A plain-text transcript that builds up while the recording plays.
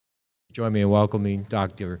Join me in welcoming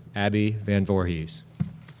Dr. Abby Van Voorhees.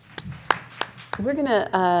 We're going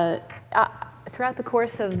to, throughout the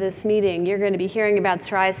course of this meeting, you're going to be hearing about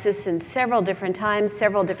psoriasis in several different times,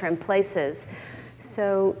 several different places.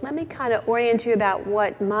 So let me kind of orient you about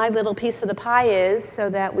what my little piece of the pie is so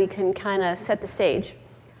that we can kind of set the stage.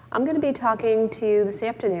 I'm going to be talking to you this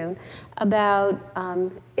afternoon about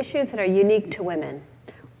issues that are unique to women.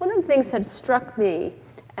 One of the things that struck me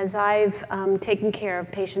as I've taken care of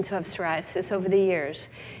patients who have psoriasis over the years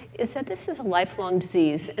is that this is a lifelong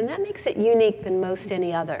disease, and that makes it unique than most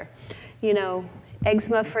any other. You know,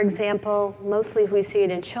 eczema, for example, mostly we see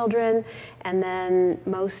it in children, and then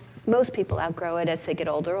most people outgrow it as they get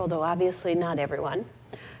older, although obviously not everyone.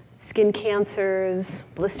 Skin cancers,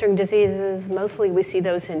 blistering diseases, mostly we see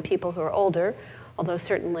those in people who are older, although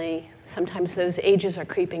certainly sometimes those ages are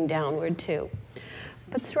creeping downward too.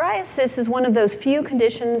 But psoriasis is one of those few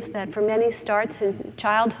conditions that for many starts in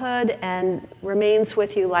childhood and remains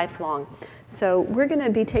with you lifelong. So we're going to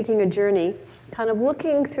be taking a journey, kind of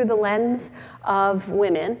looking through the lens of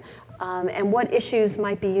women and what issues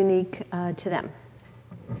might be unique to them.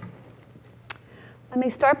 Let me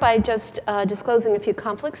start by just disclosing a few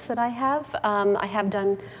conflicts that I have. I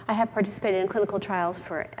have participated in clinical trials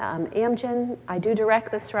for Amgen. I do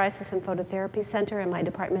direct the Psoriasis and Phototherapy Center, and my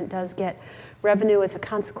department does get revenue as a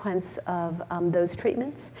consequence of those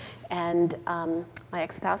treatments. And my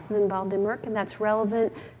ex-spouse is involved in Merck, and that's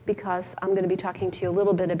relevant because I'm going to be talking to you a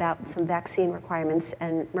little bit about some vaccine requirements,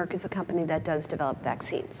 and Merck is a company that does develop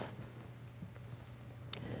vaccines.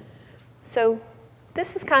 So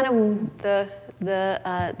this is kind of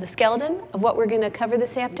the skeleton of what we're going to cover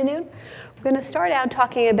this afternoon. We're going to start out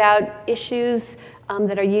talking about issues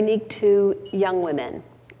that are unique to young women.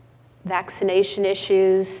 Vaccination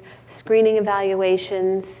issues, screening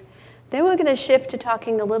evaluations. Then we're going to shift to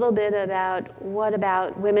talking a little bit about what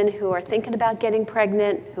about women who are thinking about getting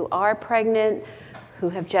pregnant, who are pregnant, who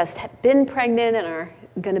have just been pregnant and are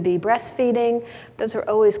going to be breastfeeding. Those are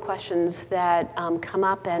always questions that come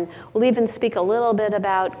up, and we'll even speak a little bit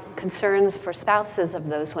about concerns for spouses of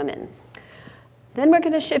those women. Then we're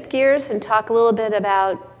going to shift gears and talk a little bit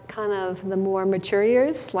about kind of the more mature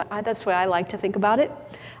years. That's the way I like to think about it.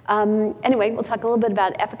 Anyway, we'll talk a little bit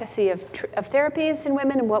about efficacy of therapies in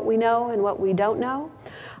women and what we know and what we don't know.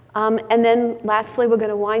 And then lastly, we're going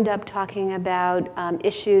to wind up talking about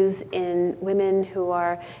issues in women who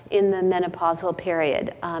are in the menopausal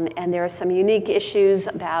period. And there are some unique issues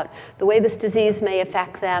about the way this disease may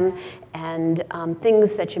affect them and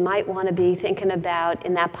things that you might want to be thinking about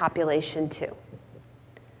in that population too.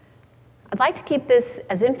 I'd like to keep this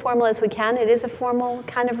as informal as we can. It is a formal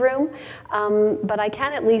kind of room, but I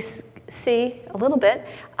can at least see a little bit.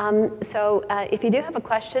 So if you do have a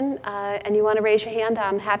question and you want to raise your hand,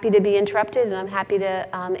 I'm happy to be interrupted and I'm happy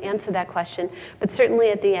to answer that question. But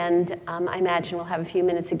certainly at the end, I imagine we'll have a few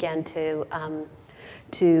minutes again to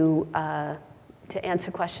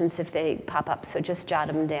answer questions if they pop up. So just jot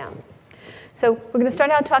them down. So we're going to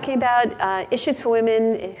start out talking about issues for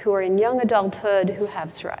women who are in young adulthood who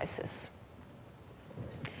have psoriasis.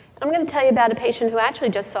 I'm going to tell you about a patient who I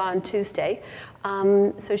actually just saw on Tuesday.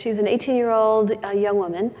 So she's an 18-year-old young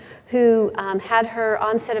woman who had her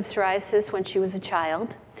onset of psoriasis when she was a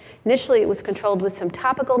child. Initially, it was controlled with some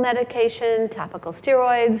topical medication, topical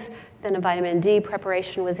steroids, then a vitamin D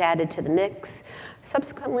preparation was added to the mix.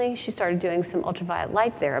 Subsequently, she started doing some ultraviolet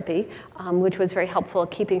light therapy, which was very helpful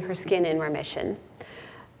at keeping her skin in remission.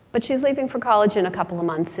 But she's leaving for college in a couple of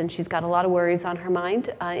months, and she's got a lot of worries on her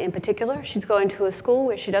mind. In particular, she's going to a school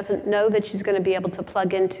where she doesn't know that she's going to be able to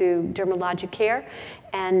plug into dermatologic care,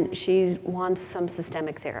 and she wants some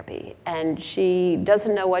systemic therapy. And she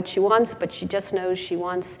doesn't know what she wants, but she just knows she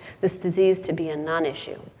wants this disease to be a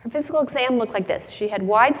non-issue. Her physical exam looked like this. She had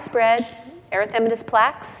widespread erythematous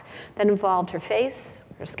plaques that involved her face,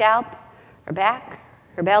 her scalp, her back,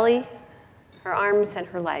 her belly, her arms, and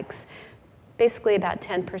her legs. Basically about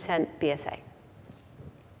 10% BSA.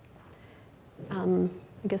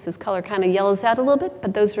 I guess this color kind of yellows out a little bit,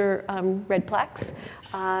 but those are red plaques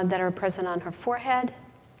that are present on her forehead,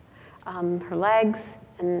 her legs,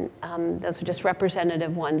 and those are just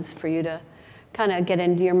representative ones for you to kind of get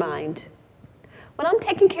into your mind. When I'm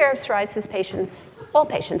taking care of psoriasis patients, all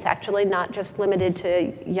patients actually, not just limited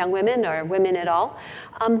to young women or women at all,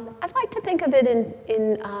 I'd like to think of it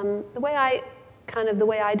in the way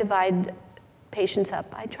I divide patients up.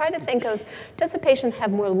 I try to think of, does a patient have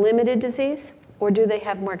more limited disease or do they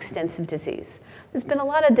have more extensive disease? There's been a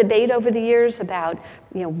lot of debate over the years about,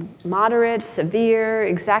 moderate, severe,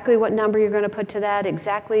 exactly what number you're going to put to that,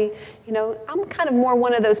 exactly, I'm kind of more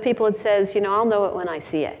one of those people that says, I'll know it when I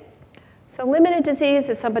see it. So limited disease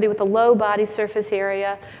is somebody with a low body surface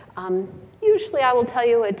area. Usually I will tell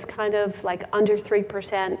you it's kind of like under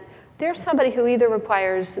 3%. There's somebody who either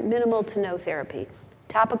requires minimal to no therapy.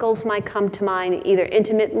 Topicals might come to mind either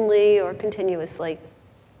intermittently or continuously.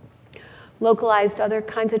 Localized other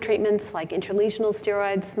kinds of treatments like intralesional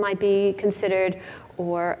steroids might be considered,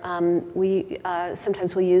 or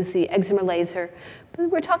sometimes we'll use the eczema laser. But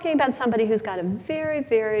we're talking about somebody who's got a very,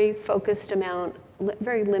 very focused amount,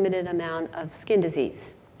 very limited amount of skin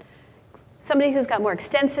disease. Somebody who's got more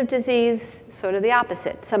extensive disease, sort of the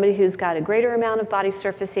opposite. Somebody who's got a greater amount of body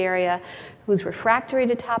surface area, who's refractory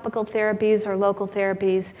to topical therapies or local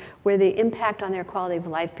therapies, where the impact on their quality of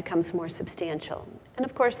life becomes more substantial. And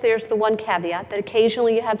of course, there's the one caveat that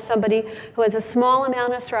occasionally you have somebody who has a small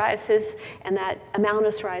amount of psoriasis, and that amount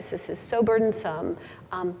of psoriasis is so burdensome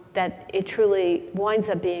that it truly winds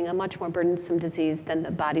up being a much more burdensome disease than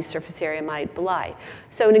the body surface area might belie.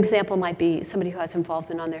 So an example might be somebody who has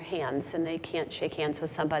involvement on their hands and they can't shake hands with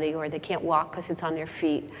somebody, or they can't walk because it's on their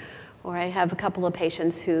feet. Or I have a couple of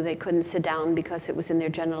patients who they couldn't sit down because it was in their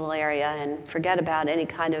genital area, and forget about any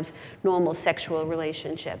kind of normal sexual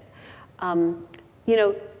relationship. You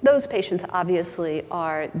know, those patients obviously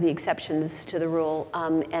are the exceptions to the rule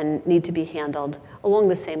and need to be handled along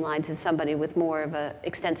the same lines as somebody with more of an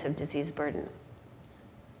extensive disease burden.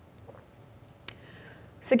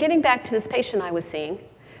 So getting back to this patient I was seeing,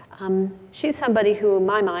 she's somebody who, in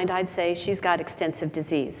my mind, I'd say she's got extensive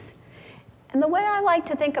disease. And the way I like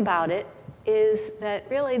to think about it is that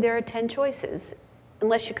really there are 10 choices,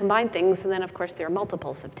 unless you combine things, and then of course there are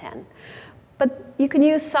multiples of 10. But you can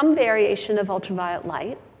use some variation of ultraviolet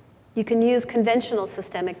light. You can use conventional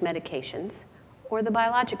systemic medications or the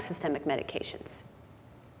biologic systemic medications.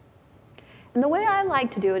 And the way I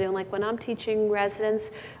like to do it, and like when I'm teaching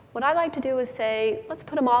residents, what I like to do is say, let's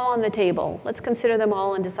put them all on the table. Let's consider them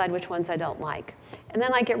all and decide which ones I don't like. And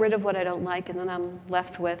then I get rid of what I don't like, and then I'm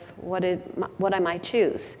left with what I might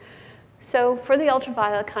choose. So for the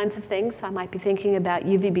ultraviolet kinds of things, I might be thinking about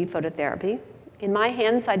UVB phototherapy. In my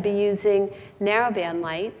hands, I'd be using narrowband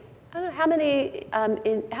light. I don't know,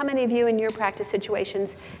 how many of you in your practice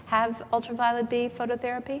situations have ultraviolet B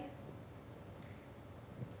phototherapy?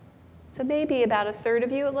 So maybe about a third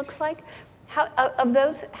of you, it looks like. Of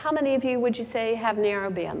those, how many of you would you say have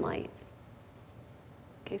narrowband light?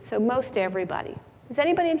 Okay, so most everybody. Is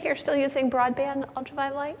anybody in here still using broadband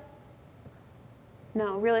ultraviolet light?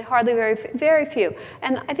 No, really hardly, very few.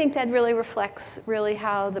 And I think that really reflects really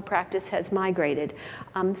how the practice has migrated.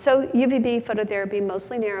 So UVB phototherapy,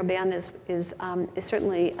 mostly narrowband, is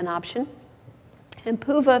certainly an option. And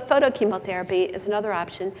PUVA photochemotherapy is another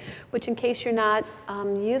option, which in case you're not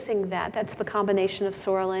using that, that's the combination of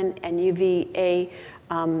Sorlin and UVA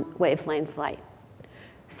wavelength light.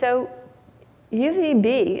 So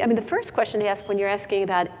UVB, I mean, the first question to ask when you're asking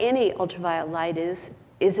about any ultraviolet light is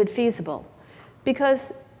it feasible?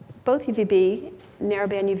 Because both UVB,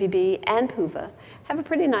 narrowband UVB, and PUVA have a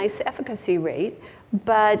pretty nice efficacy rate,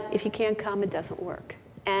 but if you can't come, it doesn't work.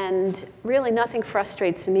 And really nothing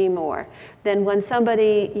frustrates me more than when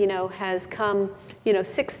somebody, has come,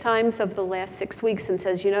 6 times over the last 6 weeks and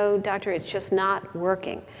says, doctor, it's just not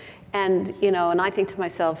working. And, and I think to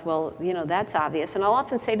myself, well, that's obvious. And I'll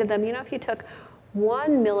often say to them, if you took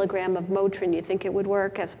 1 milligram of Motrin, you think it would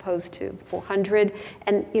work as opposed to 400.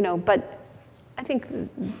 And, but I think,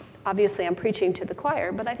 obviously I'm preaching to the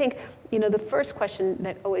choir, but I think, the first question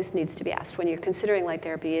that always needs to be asked when you're considering light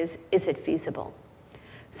therapy is it feasible?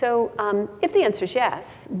 So if the answer is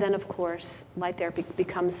yes, then of course light therapy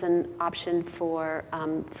becomes an option for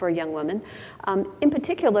a young woman. In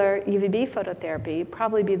particular, UVB phototherapy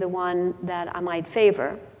probably be the one that I might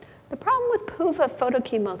favor. The problem with PUVA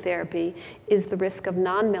photochemotherapy is the risk of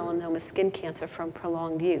non-melanoma skin cancer from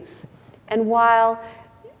prolonged use. And while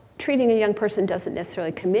treating a young person doesn't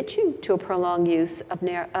necessarily commit you to a prolonged use of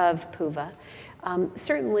PUVA,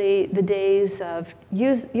 certainly the days of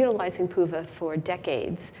utilizing PUVA for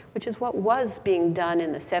decades, which is what was being done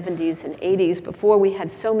in the 70s and 80s before we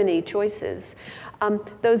had so many choices,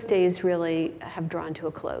 those days really have drawn to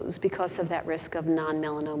a close because of that risk of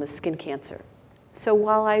non-melanoma skin cancer. So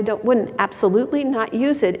while I wouldn't absolutely not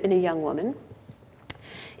use it in a young woman,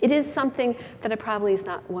 it is something that probably is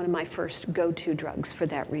not one of my first go-to drugs for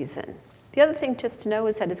that reason. The other thing just to know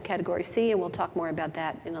is that it's category C, and we'll talk more about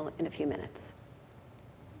that in a few minutes.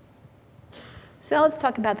 So now let's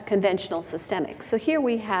talk about the conventional systemics. So here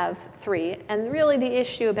we have 3, and really the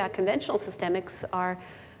issue about conventional systemics are,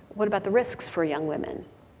 what about the risks for young women?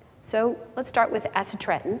 So let's start with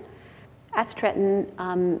acitretin.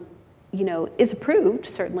 Acitretin, is approved,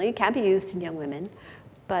 certainly, can be used in young women,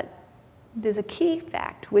 but there's a key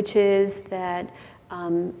fact, which is that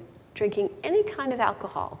drinking any kind of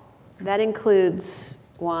alcohol, that includes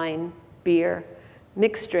wine, beer,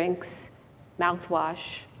 mixed drinks,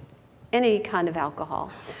 mouthwash, any kind of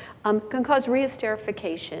alcohol, can cause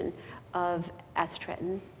reesterification of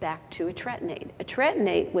acetretin back to etretinate.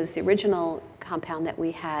 Etretinate was the original compound that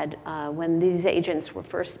we had when these agents were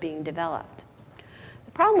first being developed.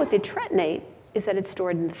 The problem with etretinate is that it's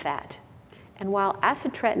stored in the fat. And while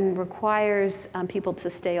acetretin requires people to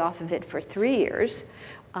stay off of it for 3 years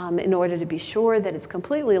in order to be sure that it's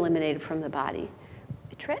completely eliminated from the body,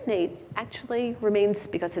 etretinate actually remains,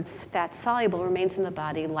 because it's fat soluble, remains in the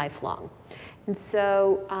body lifelong. And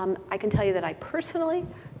so I can tell you that I personally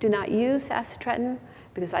do not use acetretin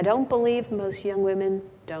because I don't believe most young women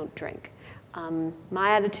don't drink.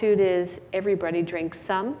 My attitude is everybody drinks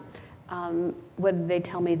some, whether they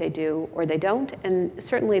tell me they do or they don't, and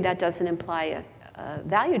certainly that doesn't imply a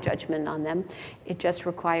value judgment on them. It just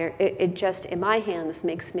in my hands,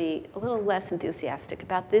 makes me a little less enthusiastic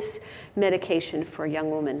about this medication for a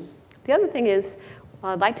young woman. The other thing is,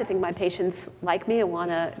 while I'd like to think my patients like me and want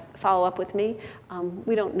to follow up with me,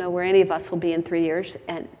 we don't know where any of us will be in 3 years,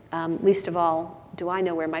 and least of all, do I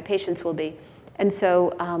know where my patients will be. And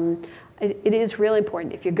so it is really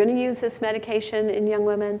important, if you're going to use this medication in young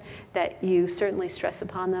women, that you certainly stress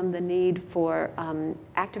upon them the need for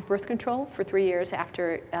active birth control for 3 years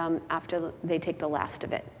after they take the last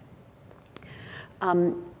of it.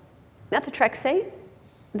 Methotrexate,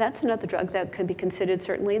 that's another drug that could be considered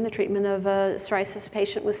certainly in the treatment of a psoriasis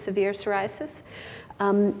patient with severe psoriasis.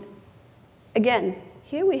 Again,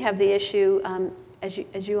 here we have the issue, as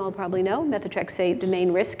you all probably know, methotrexate, the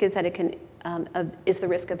main risk is that it can is the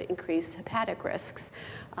risk of increased hepatic risks.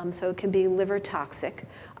 So it can be liver toxic,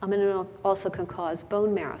 and it also can cause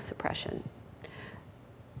bone marrow suppression.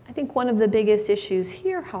 I think one of the biggest issues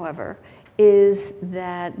here, however, is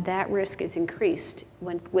that that risk is increased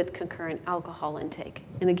with concurrent alcohol intake.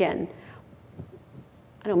 And again,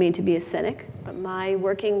 I don't mean to be a cynic, but my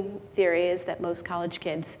working theory is that most college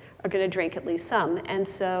kids are going to drink at least some, and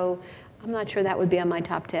so I'm not sure that would be on my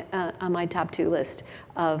top 2 list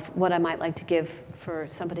of what I might like to give for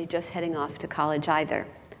somebody just heading off to college either.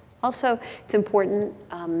 Also, it's important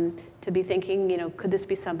to be thinking, could this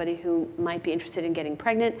be somebody who might be interested in getting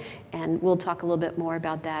pregnant? And we'll talk a little bit more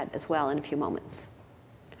about that as well in a few moments.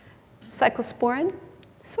 Cyclosporin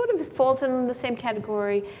sort of falls in the same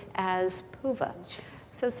category as PUVA.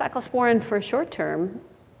 So cyclosporin for short term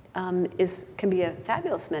can be a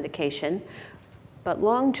fabulous medication, but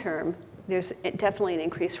long term, there's definitely an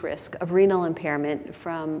increased risk of renal impairment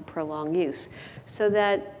from prolonged use. So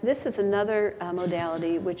that this is another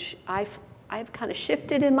modality which I've kind of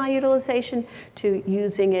shifted in my utilization to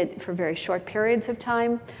using it for very short periods of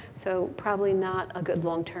time. So probably not a good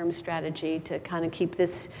long-term strategy to kind of keep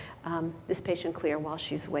this patient clear while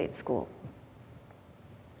she's away at school.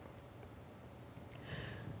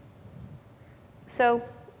 So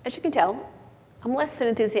as you can tell, I'm less than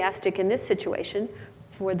enthusiastic in this situation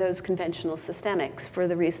for those conventional systemics for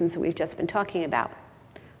the reasons that we've just been talking about.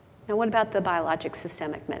 Now, what about the biologic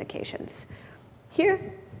systemic medications?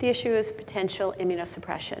 Here, the issue is potential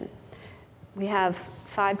immunosuppression. We have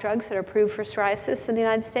 5 drugs that are approved for psoriasis in the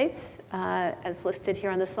United States, as listed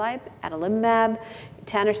here on the slide: adalimumab,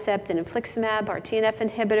 etanercept, and infliximab are TNF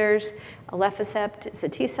inhibitors. Alefacept is a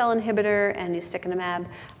T-cell inhibitor, and ustekinumab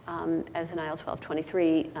as an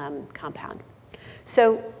IL-12/23 compound.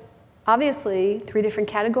 So obviously, 3 different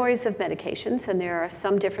categories of medications, and there are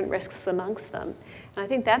some different risks amongst them. And I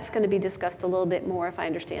think that's going to be discussed a little bit more, if I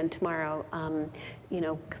understand tomorrow,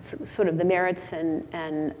 sort of the merits and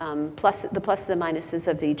the pluses and minuses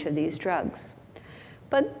of each of these drugs.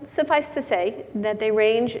 But suffice to say that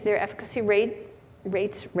their efficacy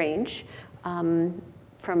rates range from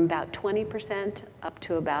about 20% up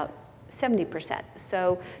to about 70%.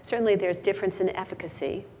 So certainly there's difference in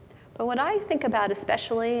efficacy. But what I think about,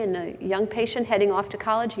 especially in a young patient heading off to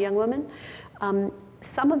college, a young woman,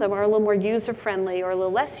 some of them are a little more user-friendly or a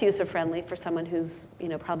little less user-friendly for someone who's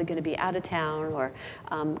probably going to be out of town or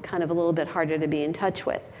kind of a little bit harder to be in touch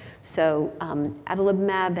with. So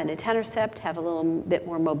adalimumab and etanercept have a little bit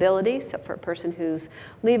more mobility. So for a person who's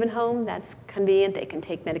leaving home, that's convenient. They can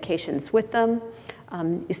take medications with them.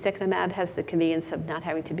 Ustekinumab has the convenience of not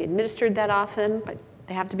having to be administered that often, but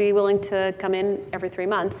they have to be willing to come in every 3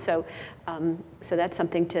 months. So that's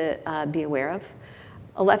something to be aware of.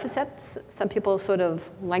 Alefacept, some people sort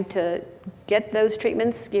of like to get those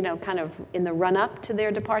treatments, kind of in the run-up to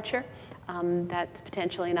their departure. That's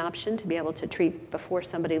potentially an option to be able to treat before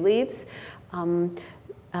somebody leaves. And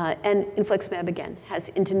infliximab, again, has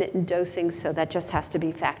intermittent dosing, so that just has to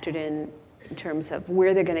be factored in in terms of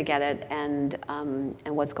where they're going to get it and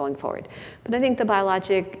what's going forward. But I think the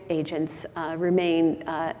biologic agents remain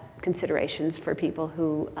considerations for people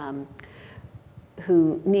who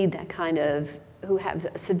need that kind of, who have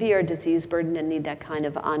a severe disease burden and need that kind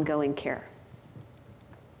of ongoing care.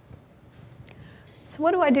 So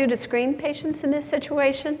what do I do to screen patients in this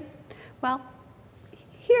situation? Well,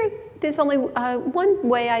 here, there's only one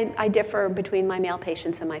way I differ between my male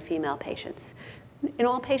patients and my female patients. In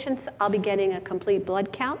all patients, I'll be getting a complete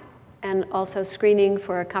blood count and also screening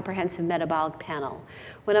for a comprehensive metabolic panel.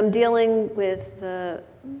 When I'm dealing with the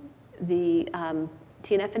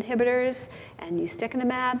TNF inhibitors and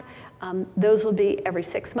ustekinumab, those will be every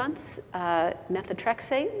 6 months.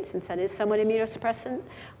 Methotrexate, since that is somewhat immunosuppressant,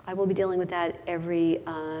 I will be dealing with that every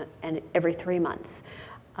 3 months.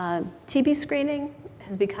 TB screening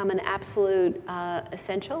has become an absolute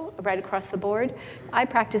essential right across the board. I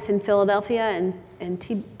practice in Philadelphia, and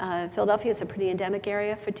Philadelphia is a pretty endemic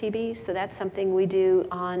area for TB, so that's something we do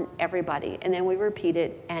on everybody, and then we repeat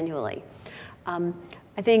it annually.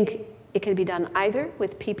 I think it can be done either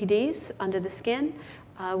with PPDs under the skin,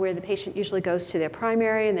 where the patient usually goes to their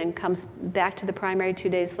primary and then comes back to the primary 2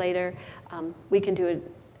 days later. We can do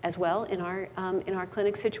it as well in our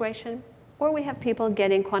clinic situation. Or we have people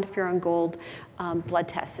getting quantiferon gold blood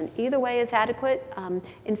tests, and either way is adequate.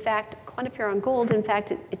 In fact, quantiferon gold,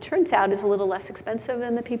 it turns out is a little less expensive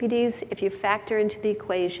than the PPDs if you factor into the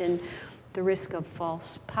equation the risk of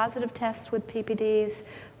false positive tests with PPDs,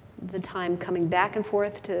 the time coming back and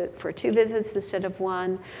forth for 2 visits instead of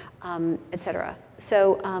 1, et cetera.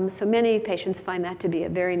 So many patients find that to be a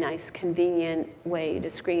very nice, convenient way to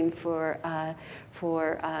screen for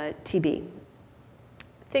TB.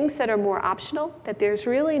 Things that are more optional, that there's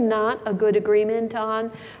really not a good agreement on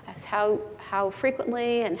as how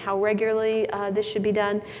frequently and how regularly this should be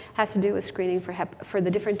done, has to do with screening for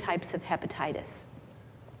the different types of hepatitis.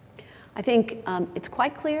 I think it's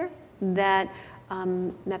quite clear that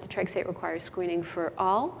methotrexate requires screening for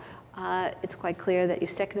all. It's quite clear that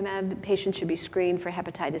ustekinumab patients should be screened for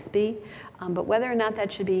hepatitis B, but whether or not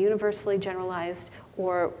that should be universally generalized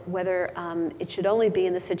or whether it should only be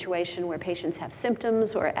in the situation where patients have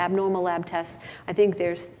symptoms or abnormal lab tests, I think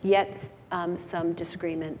there's yet some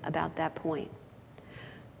disagreement about that point.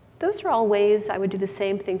 Those are all ways I would do the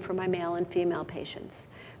same thing for my male and female patients.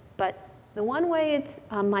 But the one way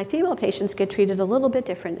my female patients get treated a little bit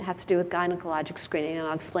different has to do with gynecologic screening, and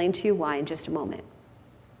I'll explain to you why in just a moment.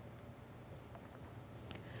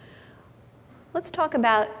 Let's talk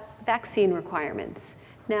about vaccine requirements.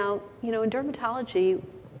 Now, in dermatology,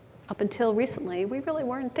 up until recently, we really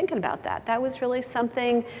weren't thinking about that. That was really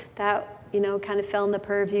something that, kind of fell in the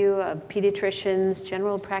purview of pediatricians,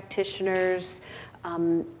 general practitioners,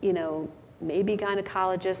 maybe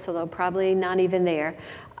gynecologists, although probably not even there.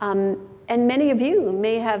 And many of you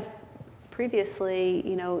may have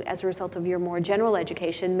previously, as a result of your more general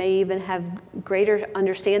education, may even have greater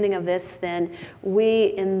understanding of this than we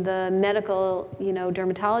in the medical,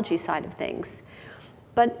 dermatology side of things.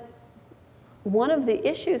 But one of the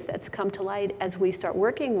issues that's come to light as we start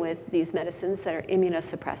working with these medicines that are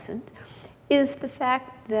immunosuppressant is the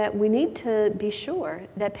fact that we need to be sure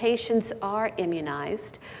that patients are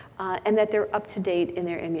immunized and that they're up to date in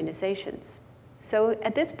their immunizations. So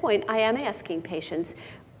at this point, I am asking patients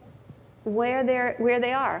where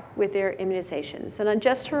they are with their immunizations. And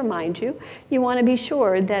just to remind you, you want to be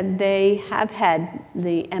sure that they have had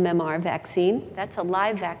the MMR vaccine. That's a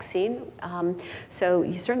live vaccine. So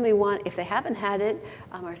you certainly want, if they haven't had it,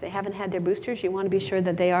 or if they haven't had their boosters, you want to be sure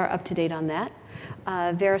that they are up to date on that.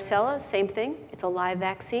 Varicella, same thing. It's a live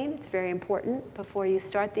vaccine. It's very important before you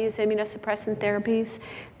start these immunosuppressant therapies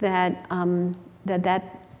that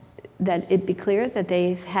it be clear that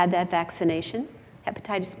they've had that vaccination.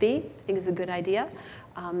 Hepatitis B, I think, is a good idea.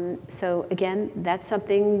 So again, that's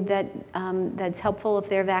something that's helpful if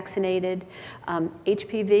they're vaccinated.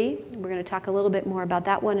 HPV, we're going to talk a little bit more about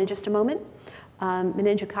that one in just a moment.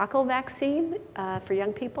 Meningococcal vaccine for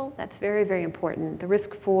young people, that's very, very important. The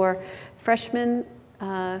risk for freshmen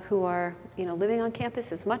who are living on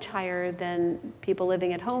campus is much higher than people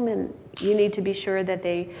living at home, and you need to be sure that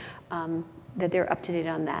they're up to date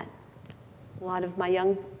on that. A lot of my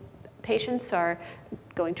young patients are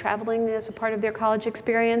going traveling as a part of their college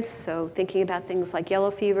experience, so thinking about things like yellow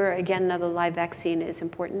fever, again, another live vaccine is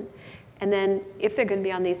important. And then if they're going to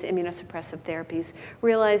be on these immunosuppressive therapies,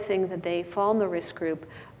 realizing that they fall in the risk group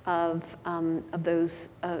of those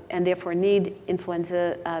and therefore need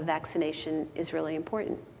influenza vaccination is really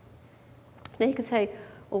important. Then you can say,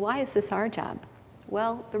 well, why is this our job?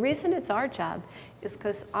 Well, the reason it's our job is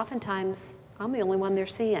because oftentimes I'm the only one they're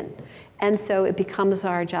seeing. And so it becomes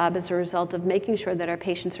our job as a result of making sure that our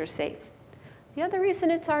patients are safe. The other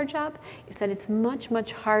reason it's our job is that it's much,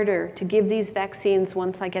 much harder to give these vaccines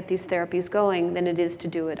once I get these therapies going than it is to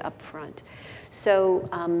do it up front. So,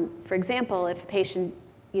 for example, if a patient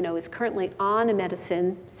is currently on a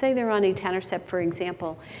medicine, say they're on etanercept, for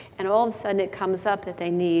example, and all of a sudden it comes up that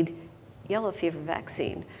they need yellow fever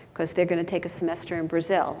vaccine because they're going to take a semester in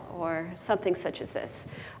Brazil or something such as this.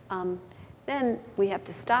 Then we have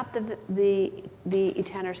to stop the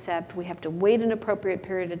etanercept. We have to wait an appropriate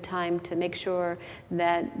period of time to make sure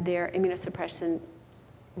that their immunosuppression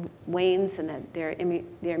wanes and that their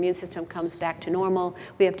immune system comes back to normal.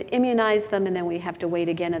 We have to immunize them, and then we have to wait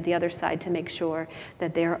again at the other side to make sure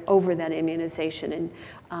that they're over that immunization.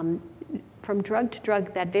 And from drug to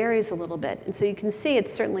drug, that varies a little bit. And so you can see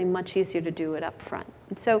it's certainly much easier to do it up front.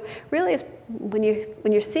 And so really, when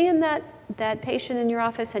you're seeing that patient in your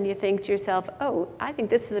office and you think to yourself, oh, I think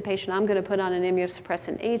this is a patient I'm going to put on an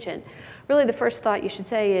immunosuppressant agent, really the first thought you should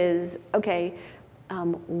say is, okay,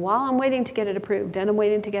 while I'm waiting to get it approved and I'm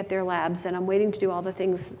waiting to get their labs and I'm waiting to do all the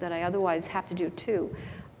things that I otherwise have to do too,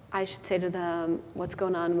 I should say to them, what's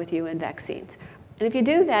going on with you and vaccines? And if you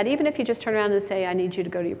do that, even if you just turn around and say, I need you to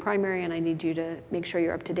go to your primary and I need you to make sure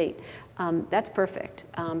you're up to date, that's perfect,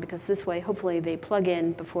 because this way, hopefully, they plug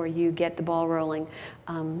in before you get the ball rolling.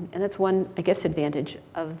 And that's one, I guess, advantage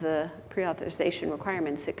of the pre-authorization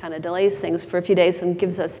requirements. It kind of delays things for a few days and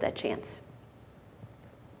gives us that chance.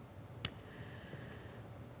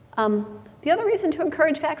 The other reason to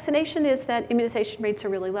encourage vaccination is that immunization rates are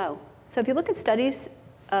really low. So if you look at studies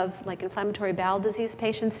of like inflammatory bowel disease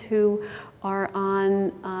patients who are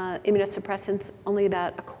on immunosuppressants, only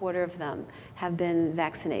about a quarter of them have been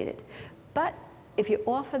vaccinated. But if you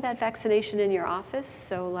offer that vaccination in your office,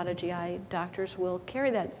 so a lot of GI doctors will carry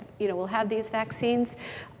that, will have these vaccines,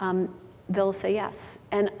 they'll say yes.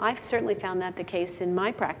 And I've certainly found that the case in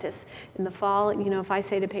my practice. In the fall, if I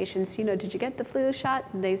say to patients, did you get the flu shot?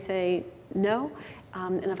 They say no.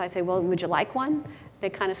 And if I say, well, would you like one? They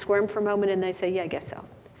kind of squirm for a moment and they say, yeah, I guess so.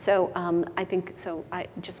 So I think,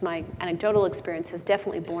 just my anecdotal experience has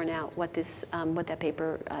definitely borne out what that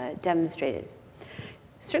paper demonstrated.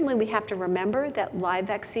 Certainly we have to remember that live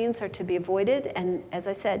vaccines are to be avoided, and as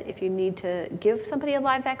I said, if you need to give somebody a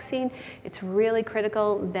live vaccine, it's really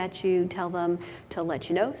critical that you tell them to let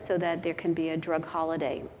you know so that there can be a drug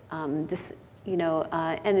holiday. And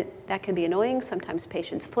that can be annoying. Sometimes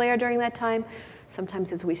patients flare during that time.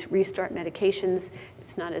 Sometimes as we restart medications,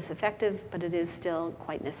 it's not as effective, but it is still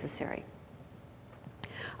quite necessary.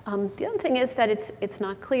 The other thing is that it's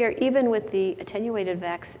not clear, even with the attenuated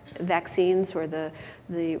vaccines or the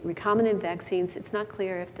recombinant vaccines, it's not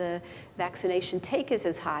clear if the vaccination take is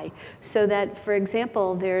as high. So that, for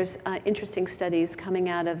example, there's interesting studies coming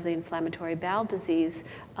out of the inflammatory bowel disease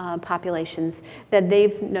populations that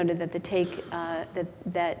they've noted that the take,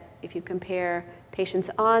 that if you compare patients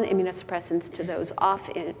on immunosuppressants to those off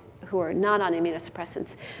who are not on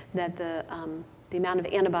immunosuppressants, that the amount of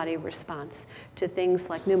antibody response to things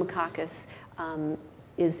like pneumococcus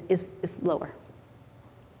is lower.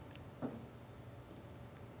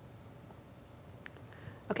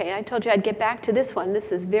 Okay, I told you I'd get back to this one.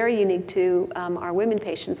 This is very unique to our women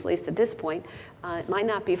patients, at least at this point. It might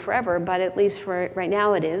not be forever, but at least for right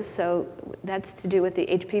now it is. So that's to do with the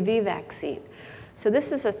HPV vaccine. So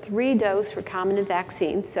this is a 3-dose recombinant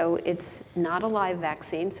vaccine, so it's not a live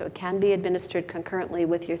vaccine, so it can be administered concurrently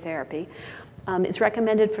with your therapy. It's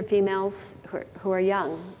recommended for females who are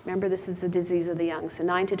young. Remember, this is the disease of the young, so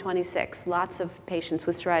 9 to 26. Lots of patients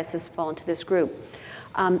with psoriasis fall into this group.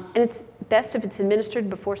 And it's best if it's administered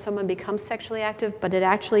before someone becomes sexually active, but it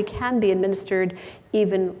actually can be administered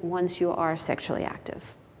even once you are sexually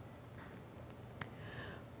active.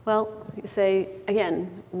 Well, you say,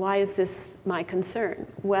 again, why is this my concern?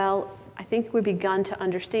 Well, I think we've begun to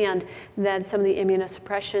understand that some of the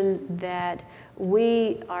immunosuppression that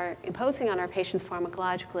we are imposing on our patients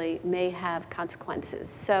pharmacologically may have consequences.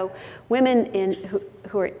 So women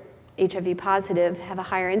who are HIV positive have a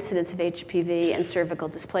higher incidence of HPV and cervical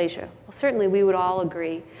dysplasia. Well, certainly we would all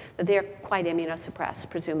agree that they're quite immunosuppressed,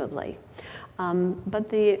 presumably. But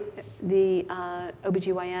the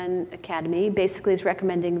OBGYN Academy basically is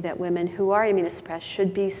recommending that women who are immunosuppressed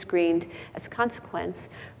should be screened as a consequence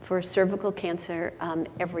for cervical cancer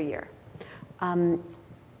every year.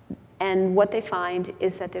 And what they find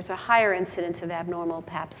is that there's a higher incidence of abnormal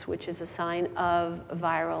PAPs, which is a sign of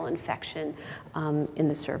viral infection in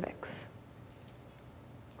the cervix.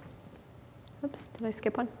 Oops, did I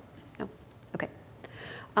skip one? No, okay.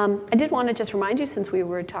 I did want to just remind you, since we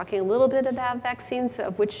were talking a little bit about vaccines,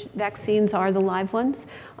 of which vaccines are the live ones.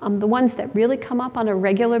 The ones that really come up on a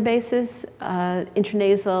regular basis,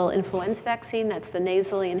 intranasal influenza vaccine, that's the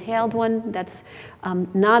nasally inhaled one. That's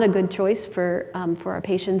not a good choice for our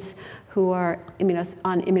patients who are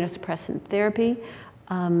on immunosuppressant therapy.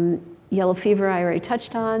 Yellow fever I already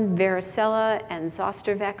touched on, varicella and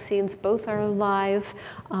zoster vaccines, both are live.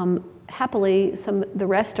 Happily, the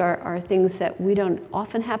rest are things that we don't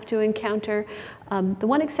often have to encounter. The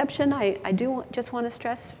one exception I do just want to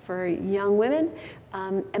stress for young women,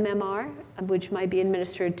 MMR, which might be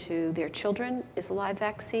administered to their children, is a live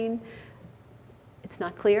vaccine. It's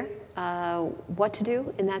not clear what to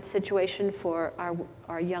do in that situation for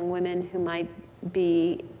our young women who might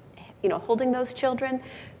be holding those children.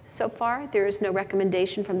 So far, there is no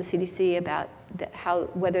recommendation from the CDC about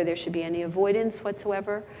whether there should be any avoidance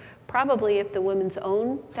whatsoever. Probably if the woman's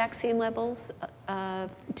own vaccine levels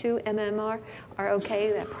to MMR are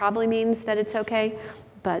okay, that probably means that it's okay,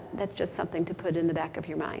 but that's just something to put in the back of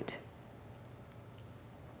your mind.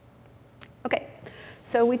 Okay,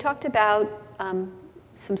 so we talked about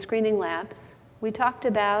some screening labs. We talked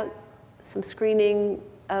about some screening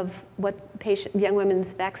of what young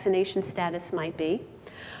women's vaccination status might be.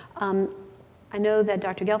 I know that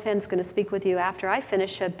Dr. Gelfand is going to speak with you after I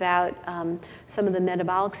finish about some of the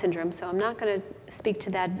metabolic syndrome, so I'm not going to speak to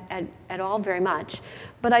that at all very much.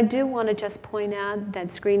 But I do want to just point out that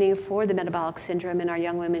screening for the metabolic syndrome in our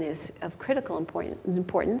young women is of critical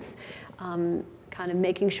importance. Kind of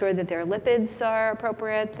making sure that their lipids are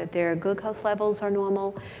appropriate, that their glucose levels are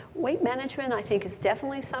normal. Weight management, I think, is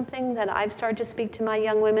definitely something that I've started to speak to my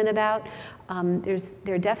young women about. There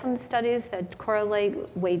are definite studies that correlate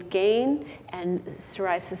weight gain and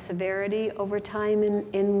psoriasis severity over time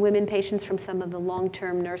in women patients from some of the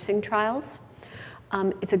long-term nursing trials.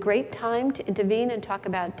 It's a great time to intervene and talk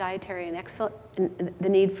about dietary and the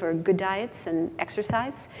need for good diets and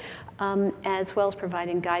exercise, as well as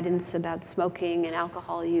providing guidance about smoking and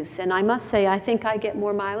alcohol use. And I must say, I think I get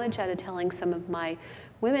more mileage out of telling some of my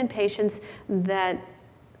women patients that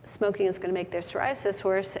smoking is going to make their psoriasis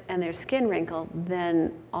worse and their skin wrinkle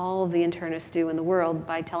than all of the internists do in the world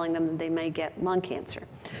by telling them that they may get lung cancer.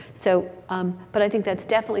 So, but I think that's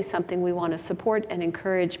definitely something we want to support and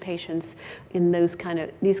encourage patients in these kind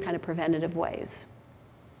of preventative ways.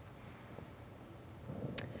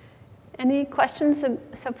 Any questions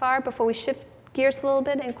so far before we shift gears a little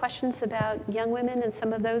bit? Any questions about young women and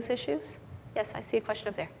some of those issues? Yes, I see a question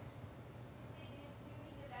up there.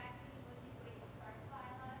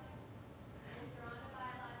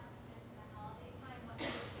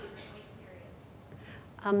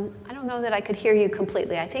 I don't know that I could hear you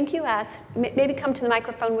completely. I think you asked, maybe come to the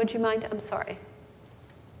microphone, would you mind? I'm sorry.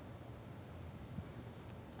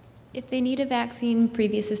 If they need a vaccine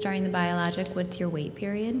previous to starting the biologic, what's your wait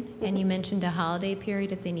period? And you mentioned a holiday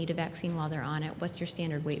period. If they need a vaccine while they're on it, what's your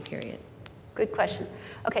standard wait period? Good question.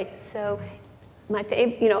 Okay, so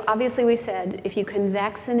obviously we said if you can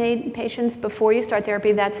vaccinate patients before you start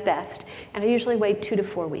therapy, that's best. And I usually wait 2 to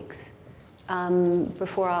 4 weeks.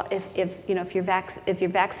 Before if you're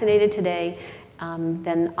vaccinated today,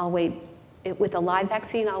 then I'll wait. With a live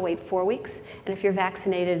vaccine, I'll wait 4 weeks, and if you're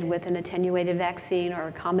vaccinated with an attenuated vaccine or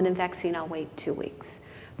a recombinant vaccine, I'll wait 2 weeks.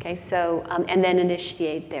 Okay, so and then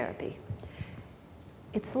initiate therapy.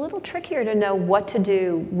 It's a little trickier to know what to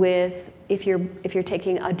do with if you're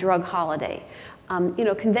taking a drug holiday.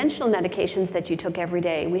 Conventional medications that you took every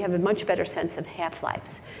day, we have a much better sense of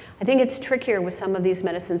half-lives. I think it's trickier with some of these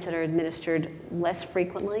medicines that are administered less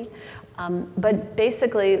frequently. But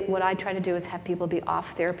basically, what I try to do is have people be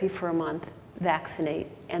off therapy for a month, vaccinate,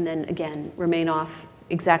 and then again, remain off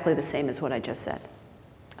exactly the same as what I just said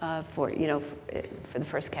for the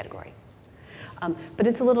first category. But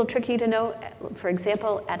it's a little tricky to know. For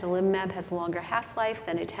example, adalimumab has a longer half-life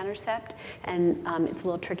than etanercept, and it's a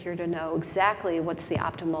little trickier to know exactly what's the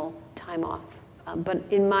optimal time off. But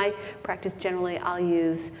in my practice, generally, I'll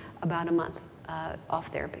use about a month off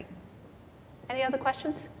therapy. Any other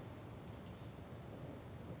questions?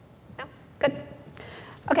 No? Good.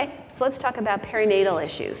 Okay, so let's talk about perinatal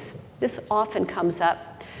issues. This often comes up.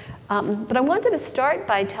 But I wanted to start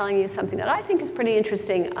by telling you something that I think is pretty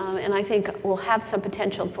interesting, and I think will have some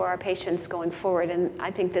potential for our patients going forward. And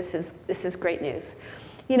I think this is great news.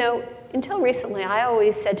 Until recently, I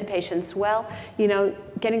always said to patients, well,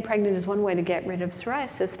 getting pregnant is one way to get rid of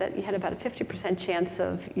psoriasis, that you had about a 50% chance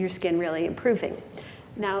of your skin really improving.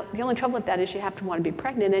 Now, the only trouble with that is you have to want to be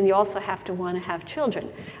pregnant, and you also have to want to have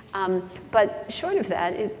children. But short of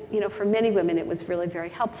that, for many women, it was really very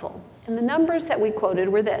helpful. And the numbers that we quoted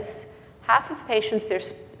were this. half of patients, their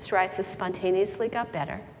psoriasis spontaneously got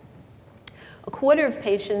better. A quarter of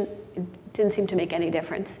patients didn't seem to make any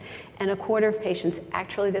difference. And a quarter of patients,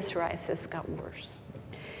 actually, the psoriasis got worse.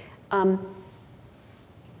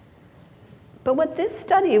 But what these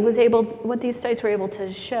studies were able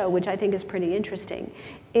to show, which I think is pretty interesting,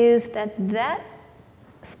 is that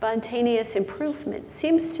spontaneous improvement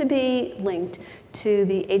seems to be linked to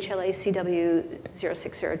the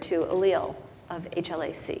HLA-CW0602 allele of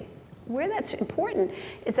HLA-C. Where that's important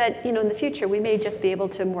is that, in the future, we may just be able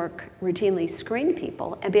to more routinely screen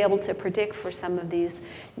people and be able to predict for some of these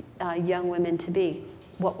young women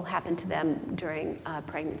what will happen to them during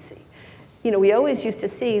pregnancy. We always used to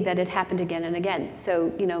see that it happened again and again.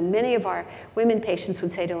 So, many of our women patients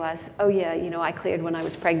would say to us, oh yeah, I cleared when I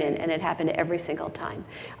was pregnant, and it happened every single time.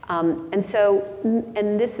 And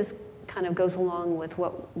this kind of goes along with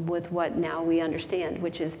what now we understand,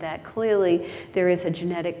 which is that clearly there is a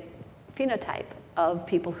genetic phenotype of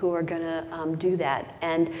people who are going to do that.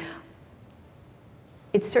 And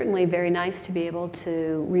it's certainly very nice to be able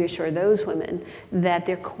to reassure those women that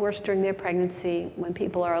their course during their pregnancy, when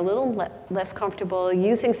people are a little less comfortable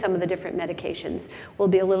using some of the different medications, will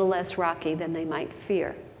be a little less rocky than they might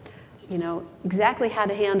fear. Exactly how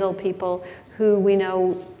to handle people who we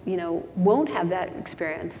know, won't have that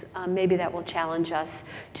experience. Maybe that will challenge us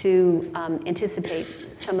to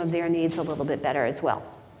anticipate some of their needs a little bit better as well.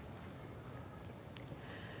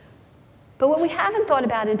 But what we haven't thought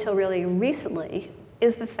about until really recently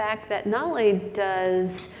is the fact that not only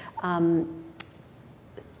does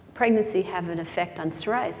pregnancy have an effect on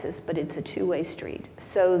psoriasis, but it's a two-way street,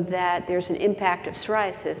 so that there's an impact of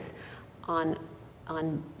psoriasis on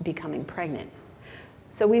becoming pregnant.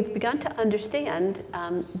 So we've begun to understand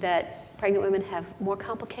that pregnant women have more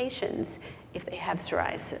complications if they have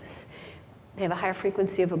psoriasis. They have a higher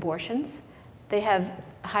frequency of abortions. They have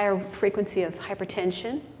a higher frequency of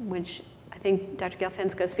hypertension, which I think Dr.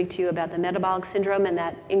 Gelfand's going to speak to you about the metabolic syndrome and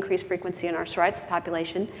that increased frequency in our psoriasis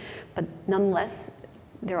population, but nonetheless,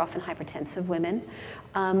 they're often hypertensive women.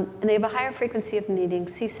 And they have a higher frequency of needing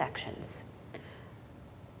C-sections.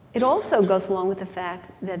 It also goes along with the fact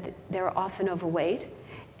that they're often overweight,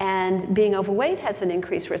 and being overweight has an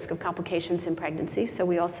increased risk of complications in pregnancy, so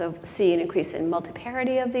we also see an increase in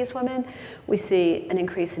multiparity of these women. We see an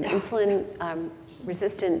increase in insulin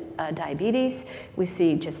resistant diabetes. We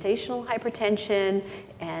see gestational hypertension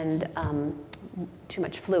and too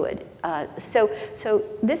much fluid. So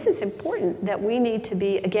this is important that we need to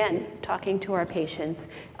be, again, talking to our patients,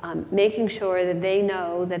 making sure that they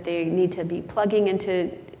know that they need to be plugging in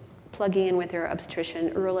with their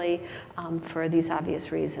obstetrician early for these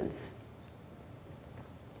obvious reasons.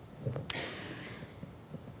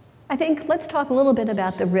 I think let's talk a little bit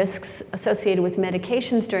about the risks associated with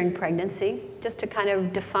medications during pregnancy, just to kind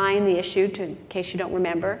of define the issue in case you don't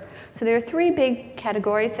remember. So there are three big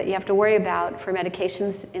categories that you have to worry about for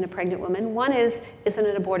medications in a pregnant woman. One is it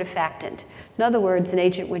an abortifactant? In other words, an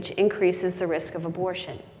agent which increases the risk of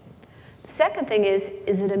abortion. The second thing is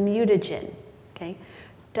it a mutagen? Okay?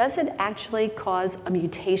 Does it actually cause a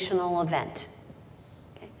mutational event?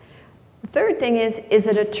 The third thing is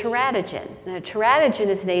it a teratogen? And a teratogen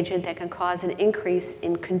is an agent that can cause an increase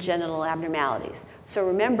in congenital abnormalities. So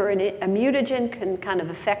remember, a mutagen can kind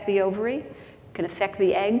of affect the ovary, can affect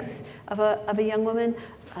the eggs of a young woman.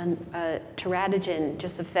 And a teratogen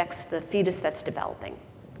just affects the fetus that's developing.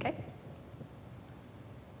 Okay?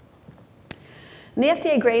 And the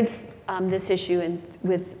FDA grades this issue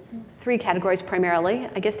with three categories primarily.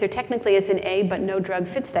 I guess there technically is an A, but no drug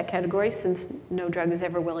fits that category since no drug is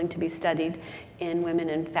ever willing to be studied in women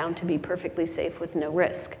and found to be perfectly safe with no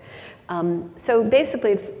risk. So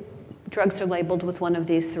basically, drugs are labeled with one of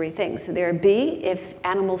these three things. So they're B, if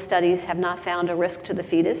animal studies have not found a risk to the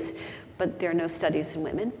fetus, but there are no studies in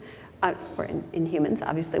women, or in humans,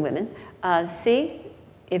 obviously women. C,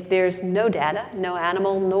 if there's no data, no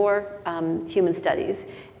animal nor human studies.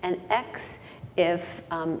 And X, if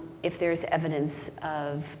there's evidence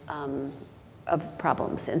of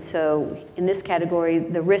problems. And so in this category,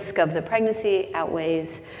 the risk of the pregnancy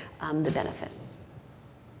outweighs the benefit.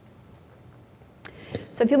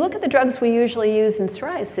 So if you look at the drugs we usually use in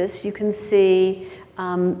psoriasis, you can see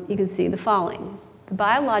the following. The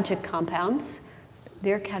biologic compounds,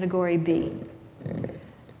 they're category B.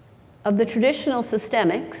 Of the traditional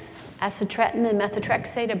systemics, acitretin and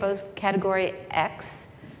methotrexate are both category X.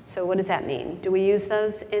 So what does that mean? Do we use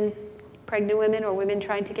those in pregnant women or women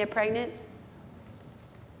trying to get pregnant?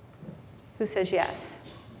 Who says yes?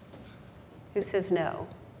 Who says no?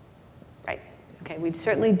 Right. Okay, we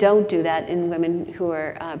certainly don't do that in women who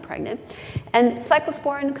are pregnant. And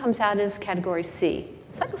cyclosporin comes out as category C.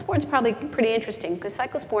 Cyclosporin is probably pretty interesting because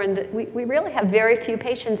cyclosporin, we really have very few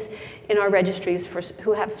patients in our registries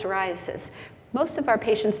who have psoriasis. Most of our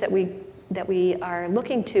patients that we are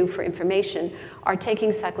looking to for information are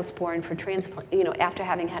taking cyclosporin for transplant, after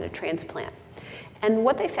having had a transplant. And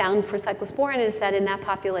what they found for cyclosporin is that in that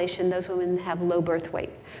population, those women have low birth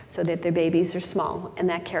weight, so that their babies are small, and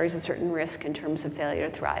that carries a certain risk in terms of failure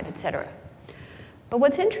to thrive, et cetera. But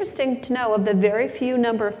what's interesting to know, of the very few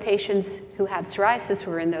number of patients who have psoriasis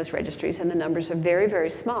who are in those registries, and the numbers are very,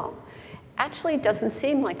 very small, actually it doesn't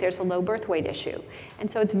seem like there's a low birth weight issue. And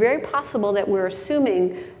so it's very possible that we're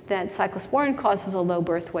assuming that cyclosporin causes a low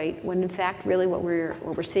birth weight, when in fact really what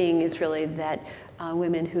we're seeing is really that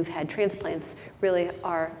women who've had transplants really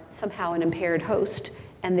are somehow an impaired host,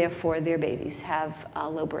 and therefore their babies have a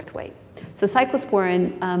low birth weight. So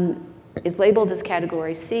cyclosporin is labeled as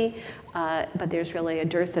category C, but there's really a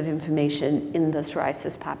dearth of information in the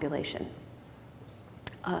psoriasis population.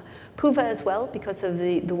 PUVA as well, because of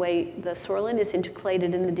the way the sorlin is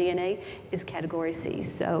intercalated in the DNA, is category C.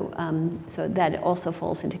 So, so that also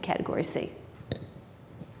falls into category C.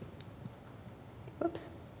 Whoops.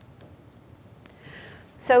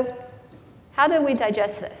 So how do we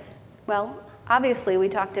digest this? Well, obviously, we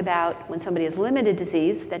talked about when somebody has limited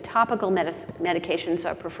disease, that topical medications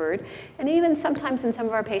are preferred. And even sometimes in some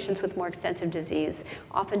of our patients with more extensive disease,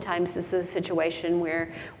 oftentimes this is a situation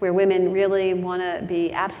where women really want to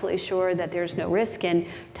be absolutely sure that there's no risk, and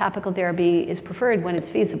topical therapy is preferred when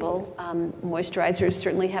it's feasible. Moisturizers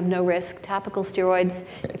certainly have no risk. Topical steroids,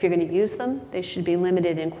 if you're going to use them, they should be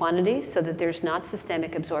limited in quantity so that there's not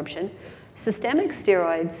systemic absorption. Systemic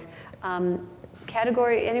steroids,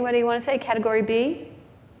 category, anybody want to say category B?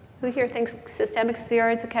 Who here thinks systemic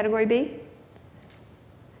steroids are category B?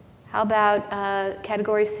 How about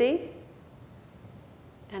category C?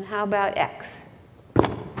 And how about X?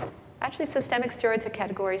 Actually, systemic steroids are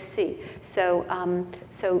category C. So,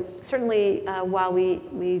 so certainly, while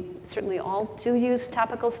we certainly all do use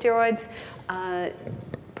topical steroids,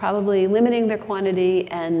 probably limiting their quantity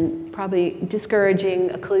and probably discouraging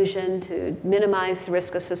occlusion to minimize the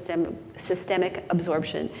risk of systemic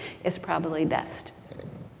absorption is probably best.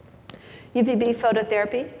 UVB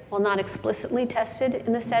phototherapy, while not explicitly tested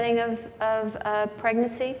in the setting of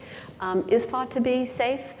pregnancy, is thought to be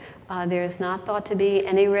safe. There's not thought to be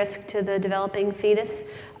any risk to the developing fetus.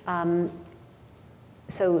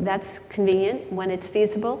 So that's convenient when it's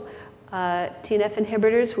feasible. TNF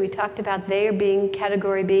inhibitors, we talked about they being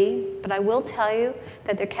category B, but I will tell you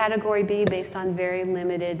that they're category B based on very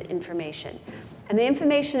limited information. And the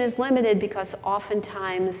information is limited because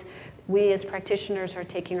oftentimes we as practitioners are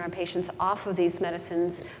taking our patients off of these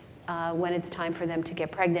medicines when it's time for them to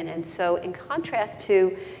get pregnant. And so in contrast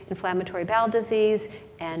to inflammatory bowel disease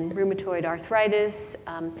and rheumatoid arthritis,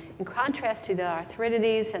 in contrast to the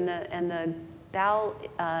arthritides and the bowel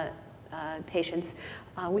patients,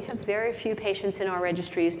 we have very few patients in our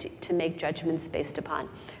registries to make judgments based upon.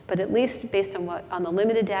 But at least based on the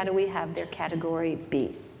limited data we have, they're category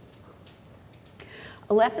B.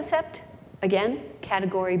 Alefacept, again,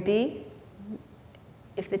 category B.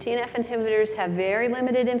 If the TNF inhibitors have very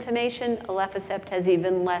limited information, Alefacept has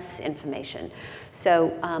even less information.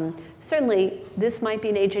 So certainly, this might be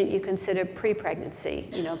an agent you consider pre-pregnancy,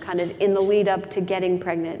 kind of in the lead up to getting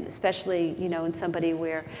pregnant, especially, in somebody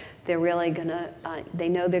where they're really they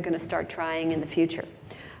know they're gonna start trying in the future.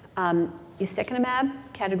 Ustekinumab,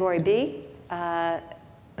 category B,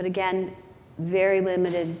 but again, very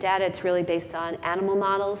limited data. It's really based on animal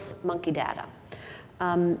models, monkey data.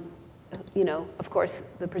 Of course,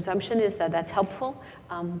 the presumption is that that's helpful,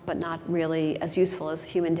 but not really as useful as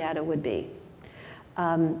human data would be.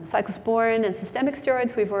 Cyclosporin and systemic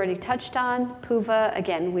steroids we've already touched on. PUVA,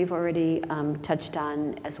 again, we've already touched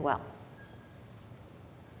on as well.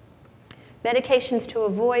 Medications to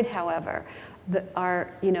avoid, however,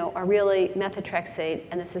 are really methotrexate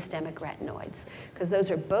and the systemic retinoids, because those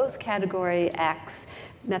are both category X.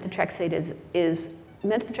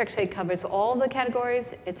 Methotrexate covers all the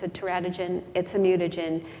categories. It's a teratogen, it's a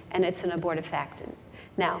mutagen, and it's an abortifactin.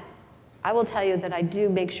 Now, I will tell you that I do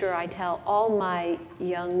make sure I tell all my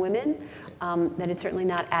young women that it's certainly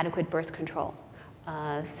not adequate birth control.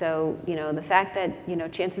 So, the fact that,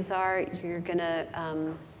 chances are you're gonna,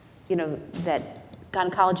 that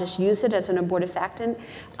gynecologists use it as an abortifactin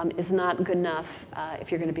is not good enough if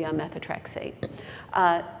you're gonna be on methotrexate.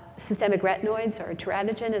 Systemic retinoids are a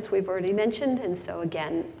teratogen, as we've already mentioned, and so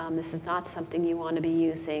again, this is not something you want to be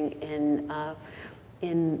using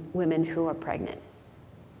in women who are pregnant.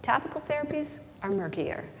 Topical therapies are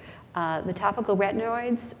murkier. The topical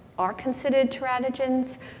retinoids are considered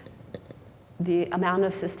teratogens. the amount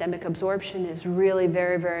of systemic absorption is really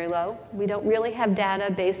very, very low. We don't really have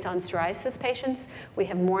data based on psoriasis patients. We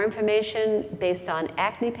have more information based on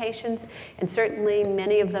acne patients, and certainly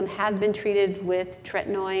many of them have been treated with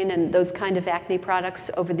tretinoin and those kind of acne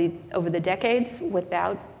products over the decades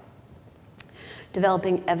without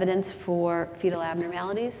developing evidence for fetal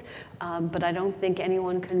abnormalities. But I don't think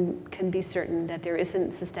anyone can be certain that there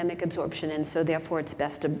isn't systemic absorption, and so therefore it's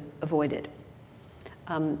best avoided.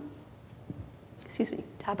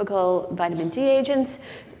 Topical vitamin D agents,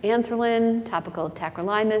 anthralin, topical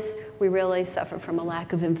tacrolimus, we really suffer from a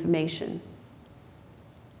lack of information.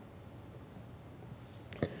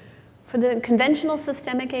 For the conventional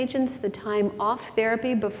systemic agents, the time off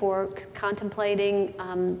therapy before contemplating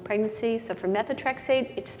pregnancy, so for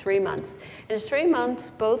methotrexate, it's 3 months. And it's 3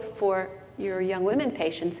 months both for your young women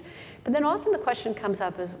patients, but then often the question comes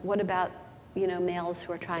up is, what about males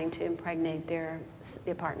who are trying to impregnate their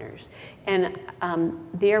partners? And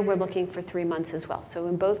there we're looking for 3 months as well. So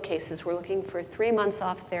in both cases, we're looking for 3 months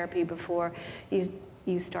off therapy before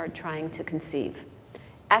you start trying to conceive.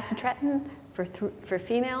 Acitretin, for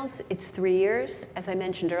females, it's 3 years. As I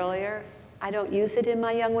mentioned earlier, I don't use it in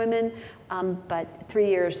my young women, but 3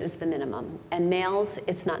 years is the minimum. And males,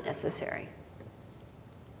 it's not necessary.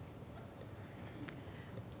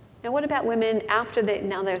 Now, what about women after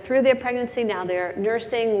now they're through their pregnancy, now they're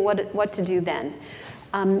nursing, what to do then?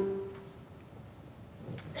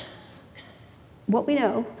 What we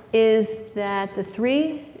know is that the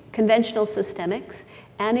 3 conventional systemics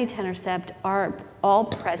and etanercept are all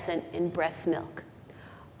present in breast milk.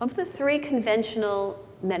 Of the 3 conventional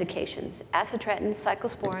medications, acitretin,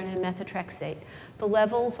 cyclosporin, and methotrexate, the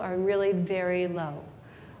levels are really very low.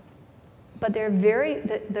 But they're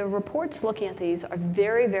the reports looking at these are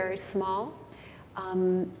very, very small,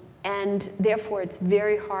 and therefore it's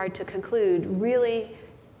very hard to conclude really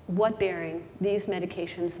what bearing these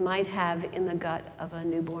medications might have in the gut of a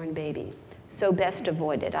newborn baby. So best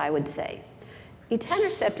avoided, I would say.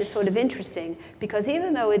 Etanercept is sort of interesting because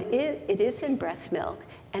even though it is in breast milk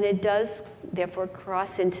and it does therefore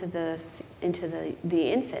cross into the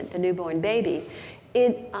infant, the newborn baby,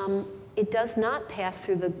 it does not pass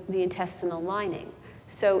through the intestinal lining,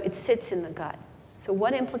 so it sits in the gut. So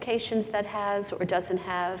what implications that has or doesn't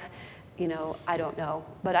have, I don't know.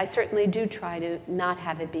 But I certainly do try to not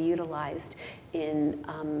have it be utilized in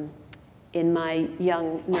my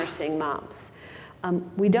young nursing moms.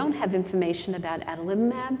 We don't have information about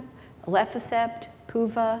adalimumab, alefacept,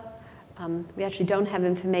 PUVA. We actually don't have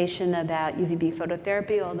information about UVB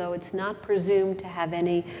phototherapy, although it's not presumed to have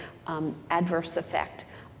any adverse effect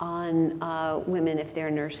on women if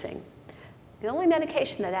they're nursing. The only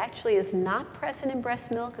medication that actually is not present in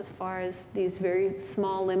breast milk, as far as these very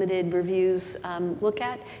small, limited reviews look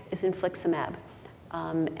at, is infliximab.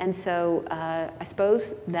 And so I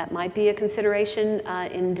suppose that might be a consideration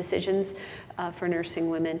in decisions for nursing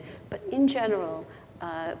women. But in general,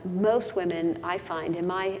 most women, I find, in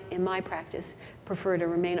my practice, prefer to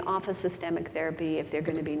remain off of systemic therapy if they're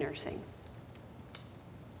going to be nursing.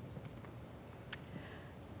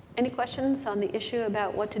 Any questions on the issue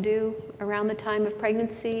about what to do around the time of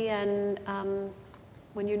pregnancy and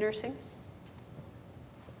when you're nursing?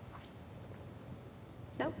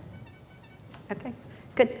 No? Okay,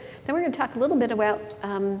 good. Then we're going to talk a little bit about,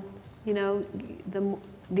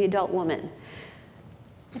 the adult woman.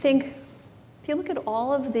 I think if you look at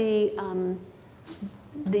all of these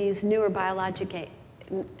newer biologic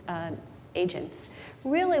agents,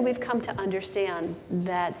 really we've come to understand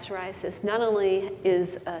that psoriasis not only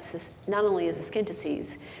is a skin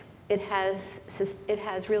disease, it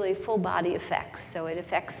has really full body effects. So it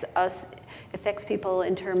affects people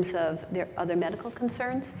in terms of their other medical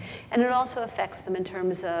concerns, and it also affects them in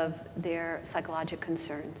terms of their psychological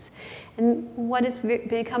concerns. And what has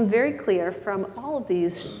become very clear from all of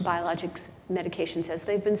these biologic medications as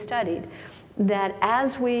they've been studied, that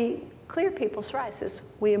as we clear people's psoriasis,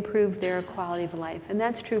 we improve their quality of life. And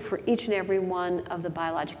that's true for each and every one of the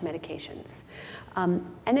biologic medications. And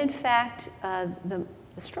in fact, the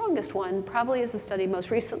strongest one probably is the study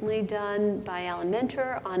most recently done by Alan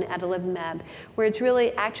Mentor on adalimumab, where it's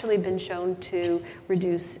really actually been shown to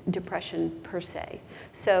reduce depression per se.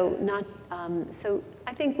 So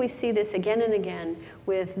I think we see this again and again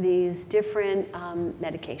with these different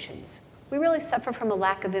medications. We really suffer from a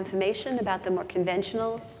lack of information about the more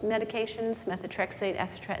conventional medications, methotrexate,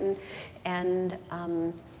 acitretin, and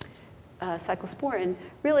cyclosporin,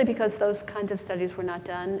 really because those kinds of studies were not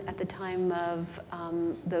done at the time of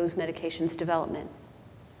those medications' development.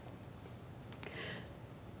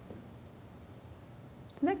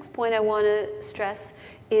 The next point I want to stress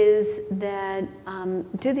is that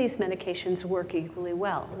do these medications work equally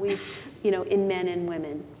well, in men and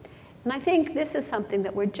women? And I think this is something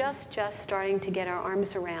that we're just starting to get our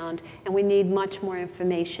arms around, and we need much more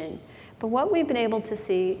information. But what we've been able to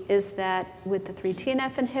see is that with the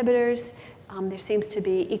 3-TNF inhibitors, there seems to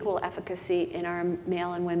be equal efficacy in our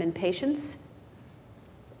male and women patients.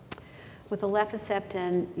 With Alefacept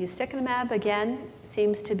and ustekinumab, again,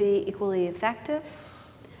 seems to be equally effective.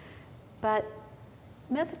 But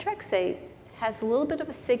methotrexate has a little bit of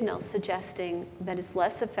a signal suggesting that it's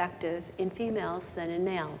less effective in females than in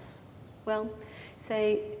males. Well,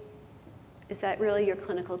 is that really your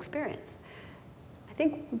clinical experience? I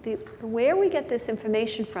think where we get this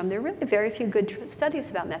information from, there are really very few good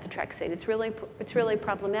studies about methotrexate. It's really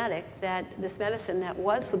problematic that this medicine that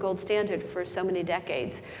was the gold standard for so many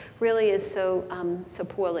decades really is so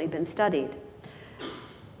poorly been studied.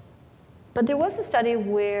 But there was a study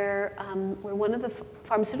where one of the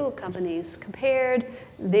pharmaceutical companies compared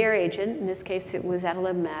their agent, in this case it was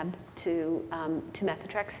adalimumab, to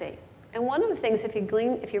methotrexate. And one of the things, if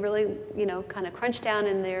you really kind of crunch down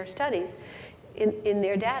in their studies, in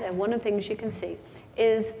their data, one of the things you can see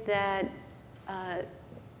is that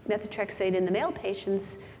methotrexate in the male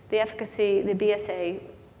patients, the efficacy, the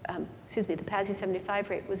the PASI 75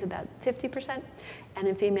 rate was about 50%, and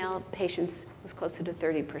in female patients was closer to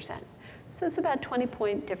 30%. So it's about a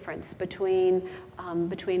 20-point difference between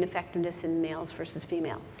effectiveness in males versus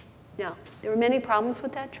females. Now, there were many problems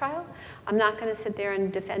with that trial. I'm not going to sit there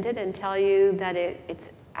and defend it and tell you that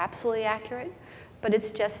it's absolutely accurate, but it's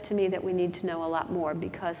just to me that we need to know a lot more,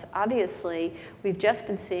 because obviously we've just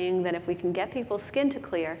been seeing that if we can get people's skin to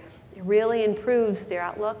clear, it really improves their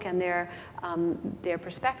outlook and their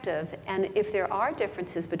perspective. And if there are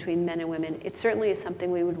differences between men and women, it certainly is something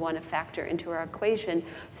we would want to factor into our equation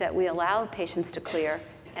so that we allow patients to clear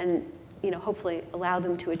and hopefully allow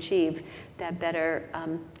them to achieve that better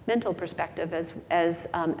mental perspective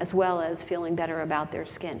as well as feeling better about their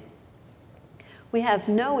skin. We have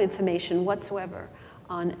no information whatsoever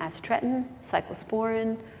on acitretin,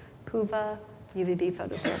 cyclosporin, PUVA, UVB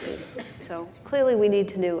phototherapy. So clearly we need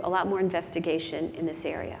to do a lot more investigation in this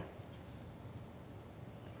area.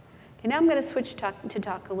 Okay, now I'm going to switch to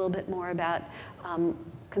talk a little bit more about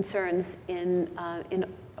concerns in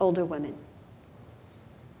older women.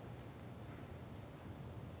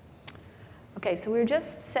 Okay, so we were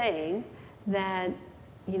just saying that,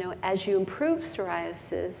 as you improve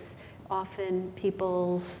psoriasis, often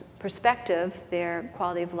people's perspective, their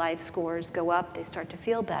quality of life scores go up, they start to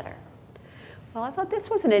feel better. Well, I thought this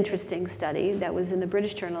was an interesting study that was in the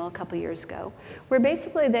British Journal a couple years ago, where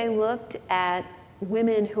basically they looked at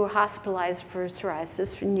women who were hospitalized for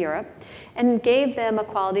psoriasis in Europe and gave them a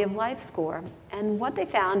quality of life score. And what they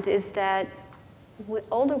found is that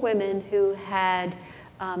older women who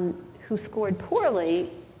who scored poorly,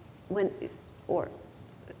 or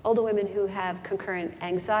older women who have concurrent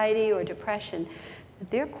anxiety or depression,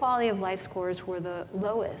 their quality of life scores were the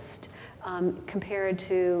lowest compared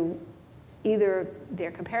to either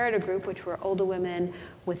their comparator group, which were older women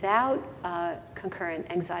without concurrent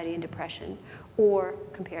anxiety and depression, or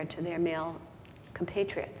compared to their male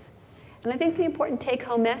compatriots. And I think the important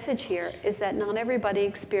take-home message here is that not everybody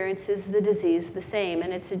experiences the disease the same,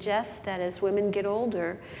 and it suggests that as women get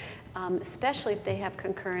older, especially if they have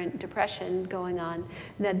concurrent depression going on,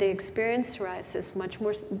 that they experience psoriasis much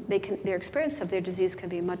more, their experience of their disease can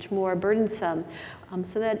be much more burdensome,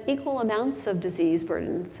 so that equal amounts of disease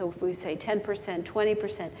burden, so if we say 10%,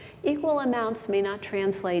 20%, equal amounts may not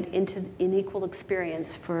translate into an equal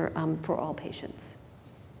experience for all patients.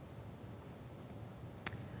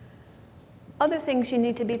 Other things you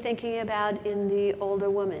need to be thinking about in the older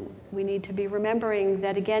woman. We need to be remembering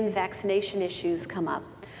that, again, vaccination issues come up.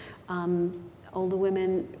 Older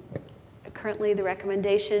women, currently the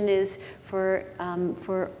recommendation is for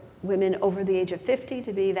women over the age of 50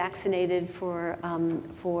 to be vaccinated for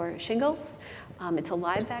shingles. It's a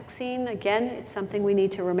live vaccine. Again, it's something we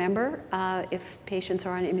need to remember if patients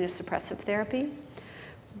are on immunosuppressive therapy.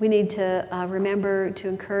 We need to remember to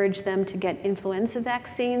encourage them to get influenza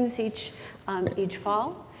vaccines each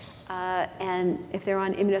fall. And if they're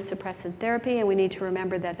on immunosuppressant therapy, and we need to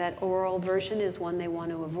remember that that oral version is one they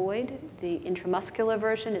want to avoid. The intramuscular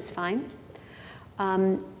version is fine.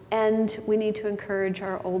 And we need to encourage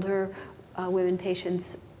our older women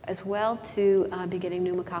patients as well to be getting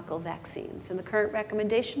pneumococcal vaccines. And the current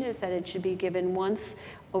recommendation is that it should be given once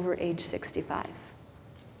over age 65.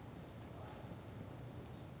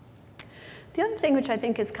 The other thing which I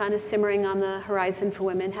think is kind of simmering on the horizon for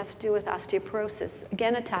women has to do with osteoporosis.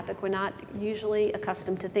 Again, a topic we're not usually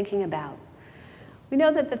accustomed to thinking about. We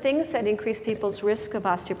know that the things that increase people's risk of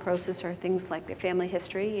osteoporosis are things like their family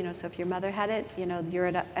history. So if your mother had it, you're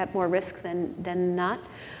at more risk than not.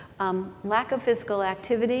 Lack of physical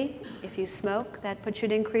activity, if you smoke, that puts you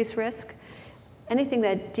at increased risk. Anything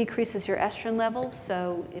that decreases your estrogen levels,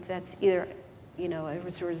 so if that's either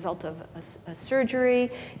as a result of a surgery,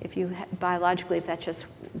 if you biologically, if that's just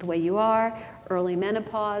the way you are, early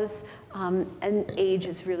menopause, and age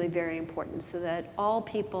is really very important, so that all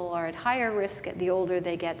people are at higher risk the older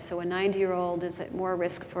they get. So a 90-year-old is at more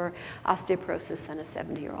risk for osteoporosis than a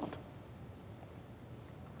 70-year-old.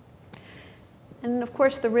 And of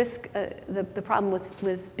course, the risk, the problem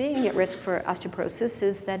with being at risk for osteoporosis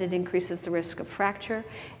is that it increases the risk of fracture,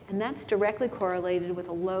 and that's directly correlated with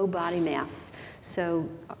a low body mass. So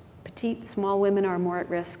petite, small women are more at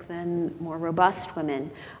risk than more robust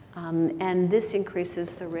women. And this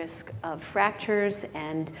increases the risk of fractures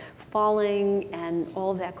and falling, and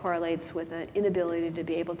all of that correlates with an inability to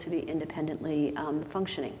be able to be independently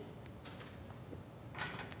functioning.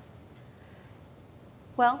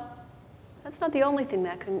 Well, that's not the only thing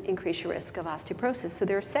that can increase your risk of osteoporosis. So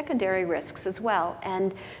there are secondary risks as well.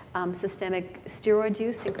 And systemic steroid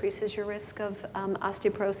use increases your risk of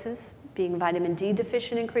osteoporosis. Being vitamin D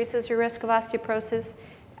deficient increases your risk of osteoporosis,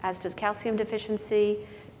 as does calcium deficiency,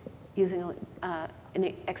 using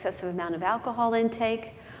an excessive amount of alcohol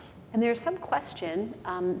intake. And there's some question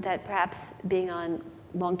that perhaps being on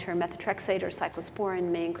long-term methotrexate or cyclosporin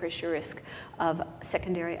may increase your risk of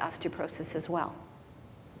secondary osteoporosis as well.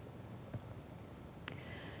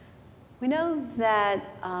 We know that,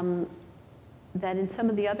 that in some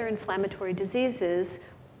of the other inflammatory diseases,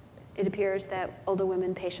 it appears that older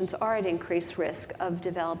women patients are at increased risk of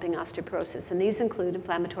developing osteoporosis, and these include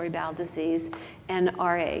inflammatory bowel disease and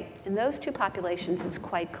RA. In those two populations, it's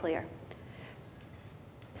quite clear.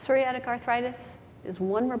 Psoriatic arthritis is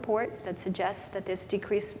one report that suggests that there's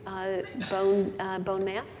decreased bone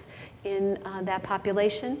mass in that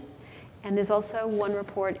population. And there's also one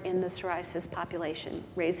report in the psoriasis population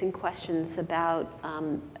raising questions about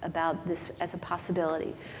this as a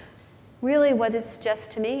possibility. Really, what it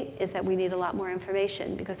suggests to me is that we need a lot more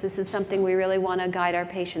information, because this is something we really want to guide our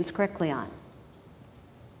patients correctly on.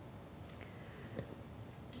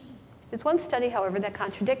 There's one study, however, that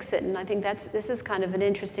contradicts it, and I think this is kind of an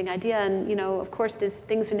interesting idea. And of course,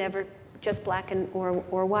 things are never just black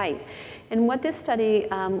or white. And what this study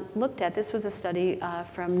looked at, this was a study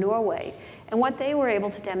from Norway, and what they were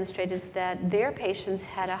able to demonstrate is that their patients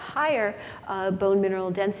had a higher bone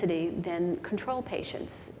mineral density than control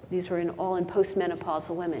patients. These were all in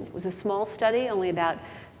postmenopausal women. It was a small study, only about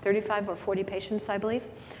 35 or 40 patients, I believe.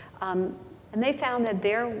 And they found that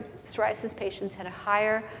their psoriasis patients had a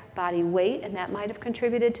higher body weight, and that might have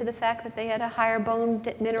contributed to the fact that they had a higher bone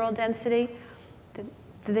mineral density.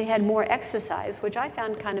 They had more exercise, which I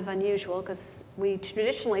found kind of unusual, because we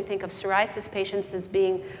traditionally think of psoriasis patients as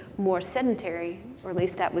being more sedentary, or at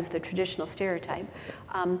least that was the traditional stereotype.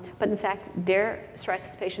 But in fact, their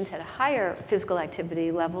psoriasis patients had a higher physical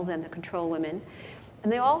activity level than the control women.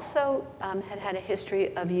 And they also had a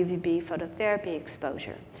history of UVB phototherapy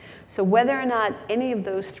exposure. So whether or not any of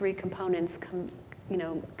those three components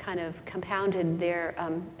kind of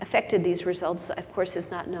affected these results, of course,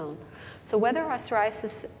 is not known. So whether our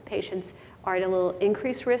psoriasis patients are at a little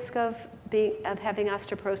increased risk of having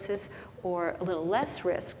osteoporosis, or a little less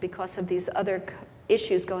risk because of these other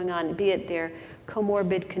issues going on, be it their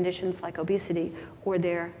comorbid conditions like obesity, or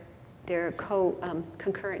their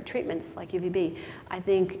concurrent treatments like UVB, I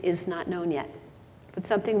think is not known yet, but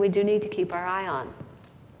something we do need to keep our eye on.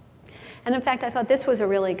 And in fact, I thought this was a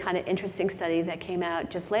really kind of interesting study that came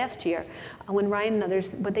out just last year. When Ryan and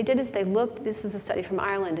others, what they did is they looked, this is a study from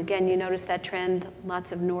Ireland. Again, you notice that trend,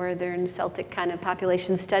 lots of northern Celtic kind of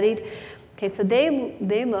population studied. Okay, so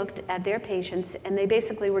they looked at their patients, and they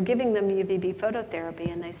basically were giving them UVB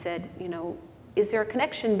phototherapy, and they said, is there a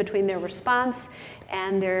connection between their response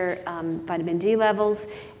and their vitamin D levels?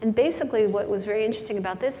 And basically what was very interesting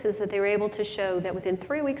about this is that they were able to show that within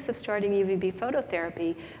 3 weeks of starting UVB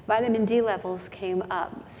phototherapy, vitamin D levels came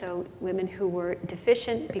up. So women who were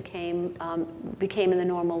deficient became in the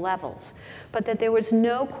normal levels. But that there was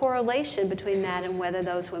no correlation between that and whether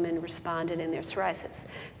those women responded in their psoriasis,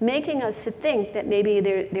 making us think that maybe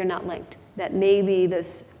they're not linked, that maybe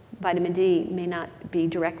this vitamin D may not be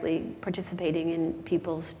directly participating in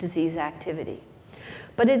people's disease activity.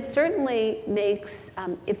 But it certainly makes,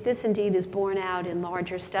 if this indeed is borne out in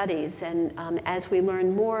larger studies, and as we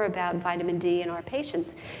learn more about vitamin D in our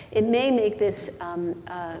patients, it may make this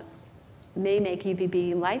may make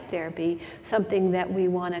UVB light therapy something that we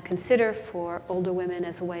want to consider for older women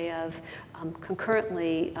as a way of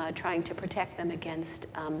concurrently trying to protect them against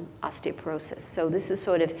osteoporosis. So this is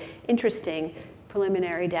sort of interesting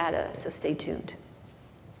preliminary data, so stay tuned.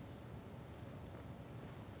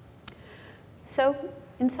 So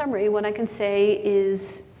in summary, what I can say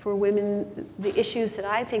is for women, the issues that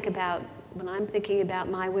I think about when I'm thinking about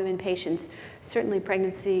my women patients, certainly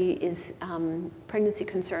pregnancy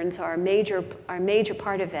concerns are a major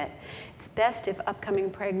part of it. It's best if upcoming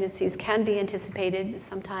pregnancies can be anticipated.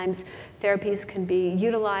 Sometimes therapies can be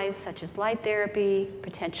utilized, such as light therapy,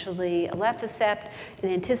 potentially alefacept, in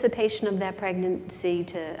anticipation of that pregnancy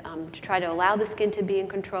to try to allow the skin to be in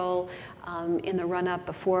control in the run-up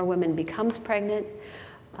before a woman becomes pregnant.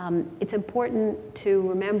 It's important to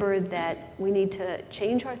remember that we need to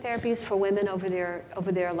change our therapies for women over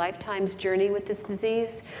their lifetime's journey with this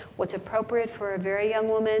disease. What's appropriate for a very young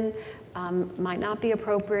woman might not be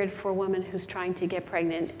appropriate for a woman who's trying to get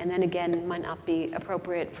pregnant, and then again, might not be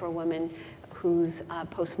appropriate for a woman who's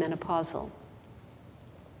postmenopausal.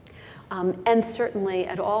 And certainly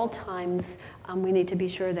at all times, we need to be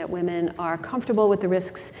sure that women are comfortable with the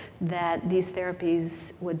risks that these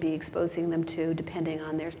therapies would be exposing them to depending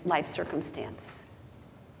on their life circumstance.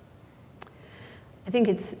 I think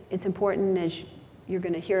it's important, as you're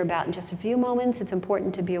going to hear about in just a few moments, it's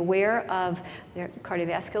important to be aware of their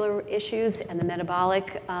cardiovascular issues and the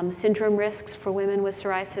metabolic syndrome risks for women with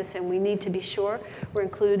psoriasis, and we need to be sure we're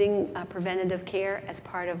including preventative care as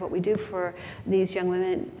part of what we do for these young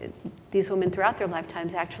women, these women throughout their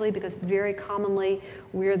lifetimes actually, because very commonly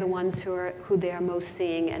we're the ones who they are most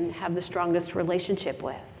seeing and have the strongest relationship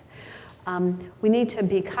with. We need to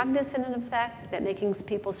be cognizant of the fact that making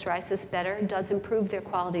people's psoriasis better does improve their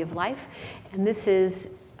quality of life, and this is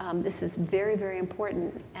very, very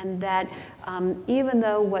important, and that even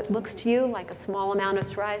though what looks to you like a small amount of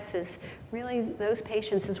psoriasis, really those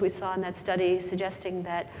patients, as we saw in that study, suggesting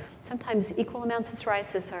that sometimes equal amounts of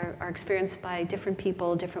psoriasis are experienced by different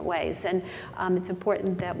people different ways, and it's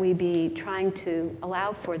important that we be trying to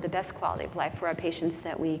allow for the best quality of life for our patients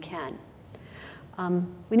that we can.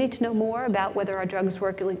 We need to know more about whether our drugs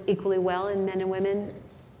work equally well in men and women.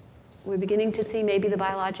 We're beginning to see maybe the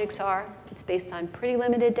biologics are. It's based on pretty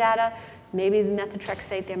limited data. Maybe the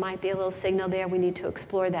methotrexate, there might be a little signal there. We need to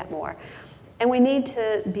explore that more. And we need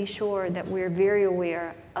to be sure that we're very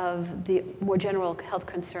aware of the more general health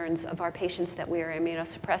concerns of our patients that we are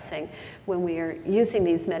immunosuppressing when we are using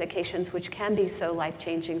these medications, which can be so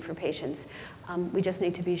life-changing for patients. We just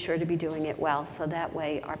need to be sure to be doing it well, so that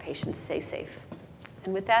way our patients stay safe.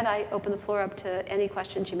 And with that, I open the floor up to any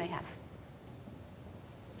questions you may have.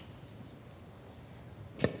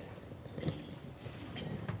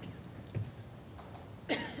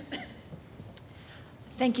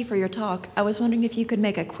 Thank you for your talk. I was wondering if you could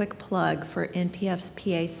make a quick plug for NPF's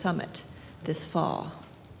PA Summit this fall.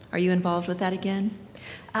 Are you involved with that again?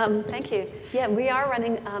 Thank you. Yeah, we are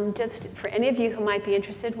running, just for any of you who might be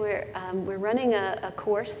interested, we're running a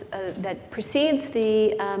course that precedes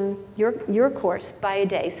your course by a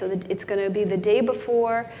day. So that it's going to be the day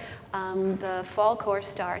before the fall course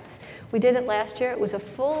starts. We did it last year. It was a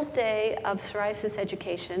full day of psoriasis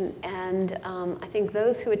education, and I think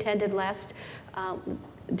those who attended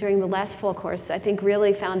during the last fall course, I think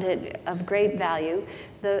really found it of great value.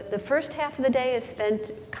 The first half of the day is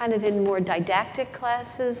spent kind of in more didactic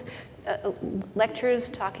classes, lectures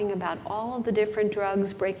talking about all of the different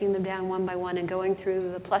drugs, breaking them down one by one and going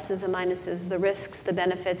through the pluses and minuses, the risks, the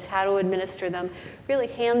benefits, how to administer them, really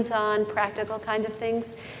hands-on, practical kind of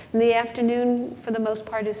things. And the afternoon, for the most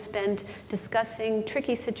part, is spent discussing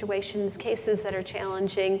tricky situations, cases that are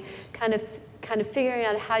challenging, kind of figuring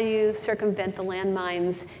out how you circumvent the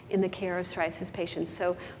landmines in the care of psoriasis patients.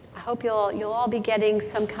 So I hope you'll all be getting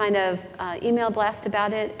some kind of email blast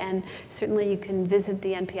about it, and certainly you can visit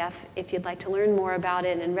the NPF if you'd like to learn more about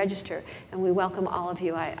it and register. And we welcome all of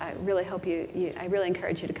you. I really hope I really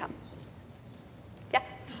encourage you to come. Yeah?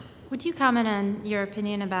 Would you comment on your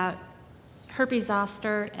opinion about herpes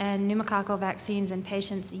zoster and pneumococcal vaccines in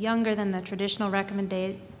patients younger than the traditional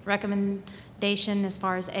recommendation as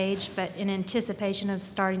far as age, but in anticipation of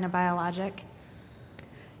starting a biologic?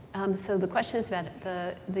 So the question is about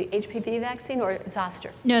the HPV vaccine or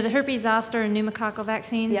zoster? No, the herpes zoster and pneumococcal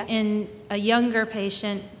vaccines in a younger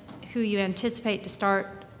patient who you anticipate to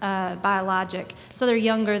start biologic. So they're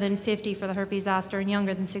younger than 50 for the herpes zoster and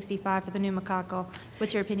younger than 65 for the pneumococcal.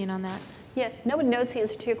 What's your opinion on that? Yeah, no one knows the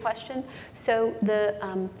answer to your question. So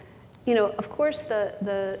of course,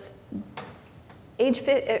 the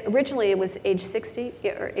Originally, it was age 60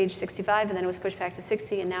 or age 65, and then it was pushed back to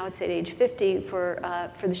 60, and now it's at age 50 for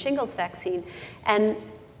the shingles vaccine. And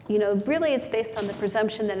really, it's based on the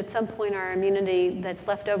presumption that at some point our immunity that's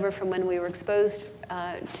left over from when we were exposed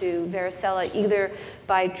to varicella, either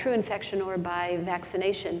by true infection or by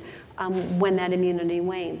vaccination, when that immunity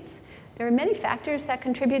wanes. There are many factors that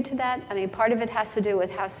contribute to that. I mean, part of it has to do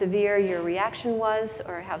with how severe your reaction was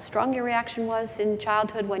or how strong your reaction was in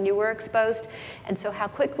childhood when you were exposed. And so how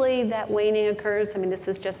quickly that waning occurs, I mean, this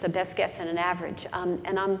is just the best guess and an average.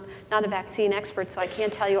 And I'm not a vaccine expert, so I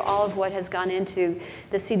can't tell you all of what has gone into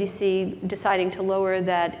the CDC deciding to lower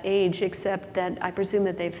that age, except that I presume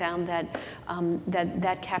that they've found that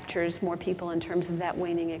that captures more people in terms of that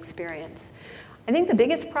waning experience. I think the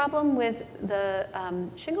biggest problem with the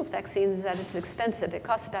shingles vaccine is that it's expensive. It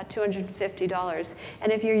costs about $250.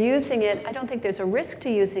 And if you're using it, I don't think there's a risk to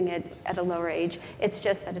using it at a lower age. It's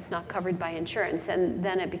just that it's not covered by insurance, and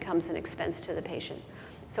then it becomes an expense to the patient.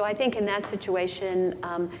 So I think in that situation,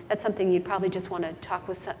 that's something you'd probably just want to talk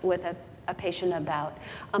with a patient about.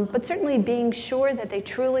 But certainly being sure that they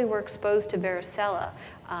truly were exposed to varicella,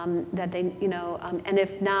 that they, and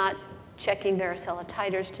if not, checking varicella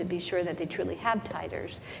titers to be sure that they truly have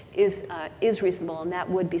titers is reasonable, and that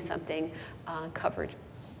would be something covered.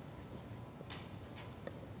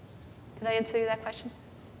 Did I answer that question?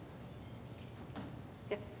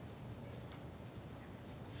 Yeah.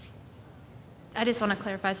 I just want to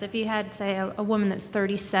clarify. So if you had, say, a woman that's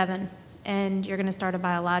 37 and you're going to start a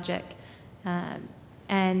biologic,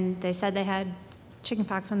 and they said they had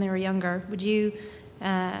chickenpox when they were younger, would you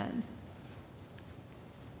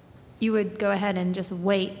you would go ahead and just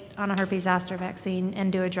wait on a herpes zoster vaccine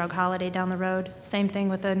and do a drug holiday down the road? Same thing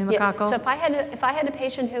with the pneumococcal? Yeah. So if I had a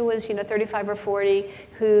patient who was 35 or 40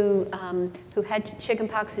 who had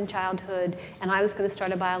chickenpox in childhood and I was going to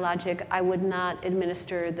start a biologic, I would not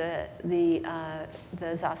administer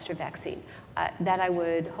the zoster vaccine. That I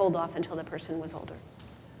would hold off until the person was older.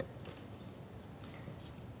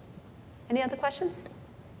 Any other questions?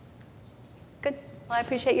 Good. Well, I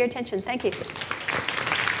appreciate your attention. Thank you.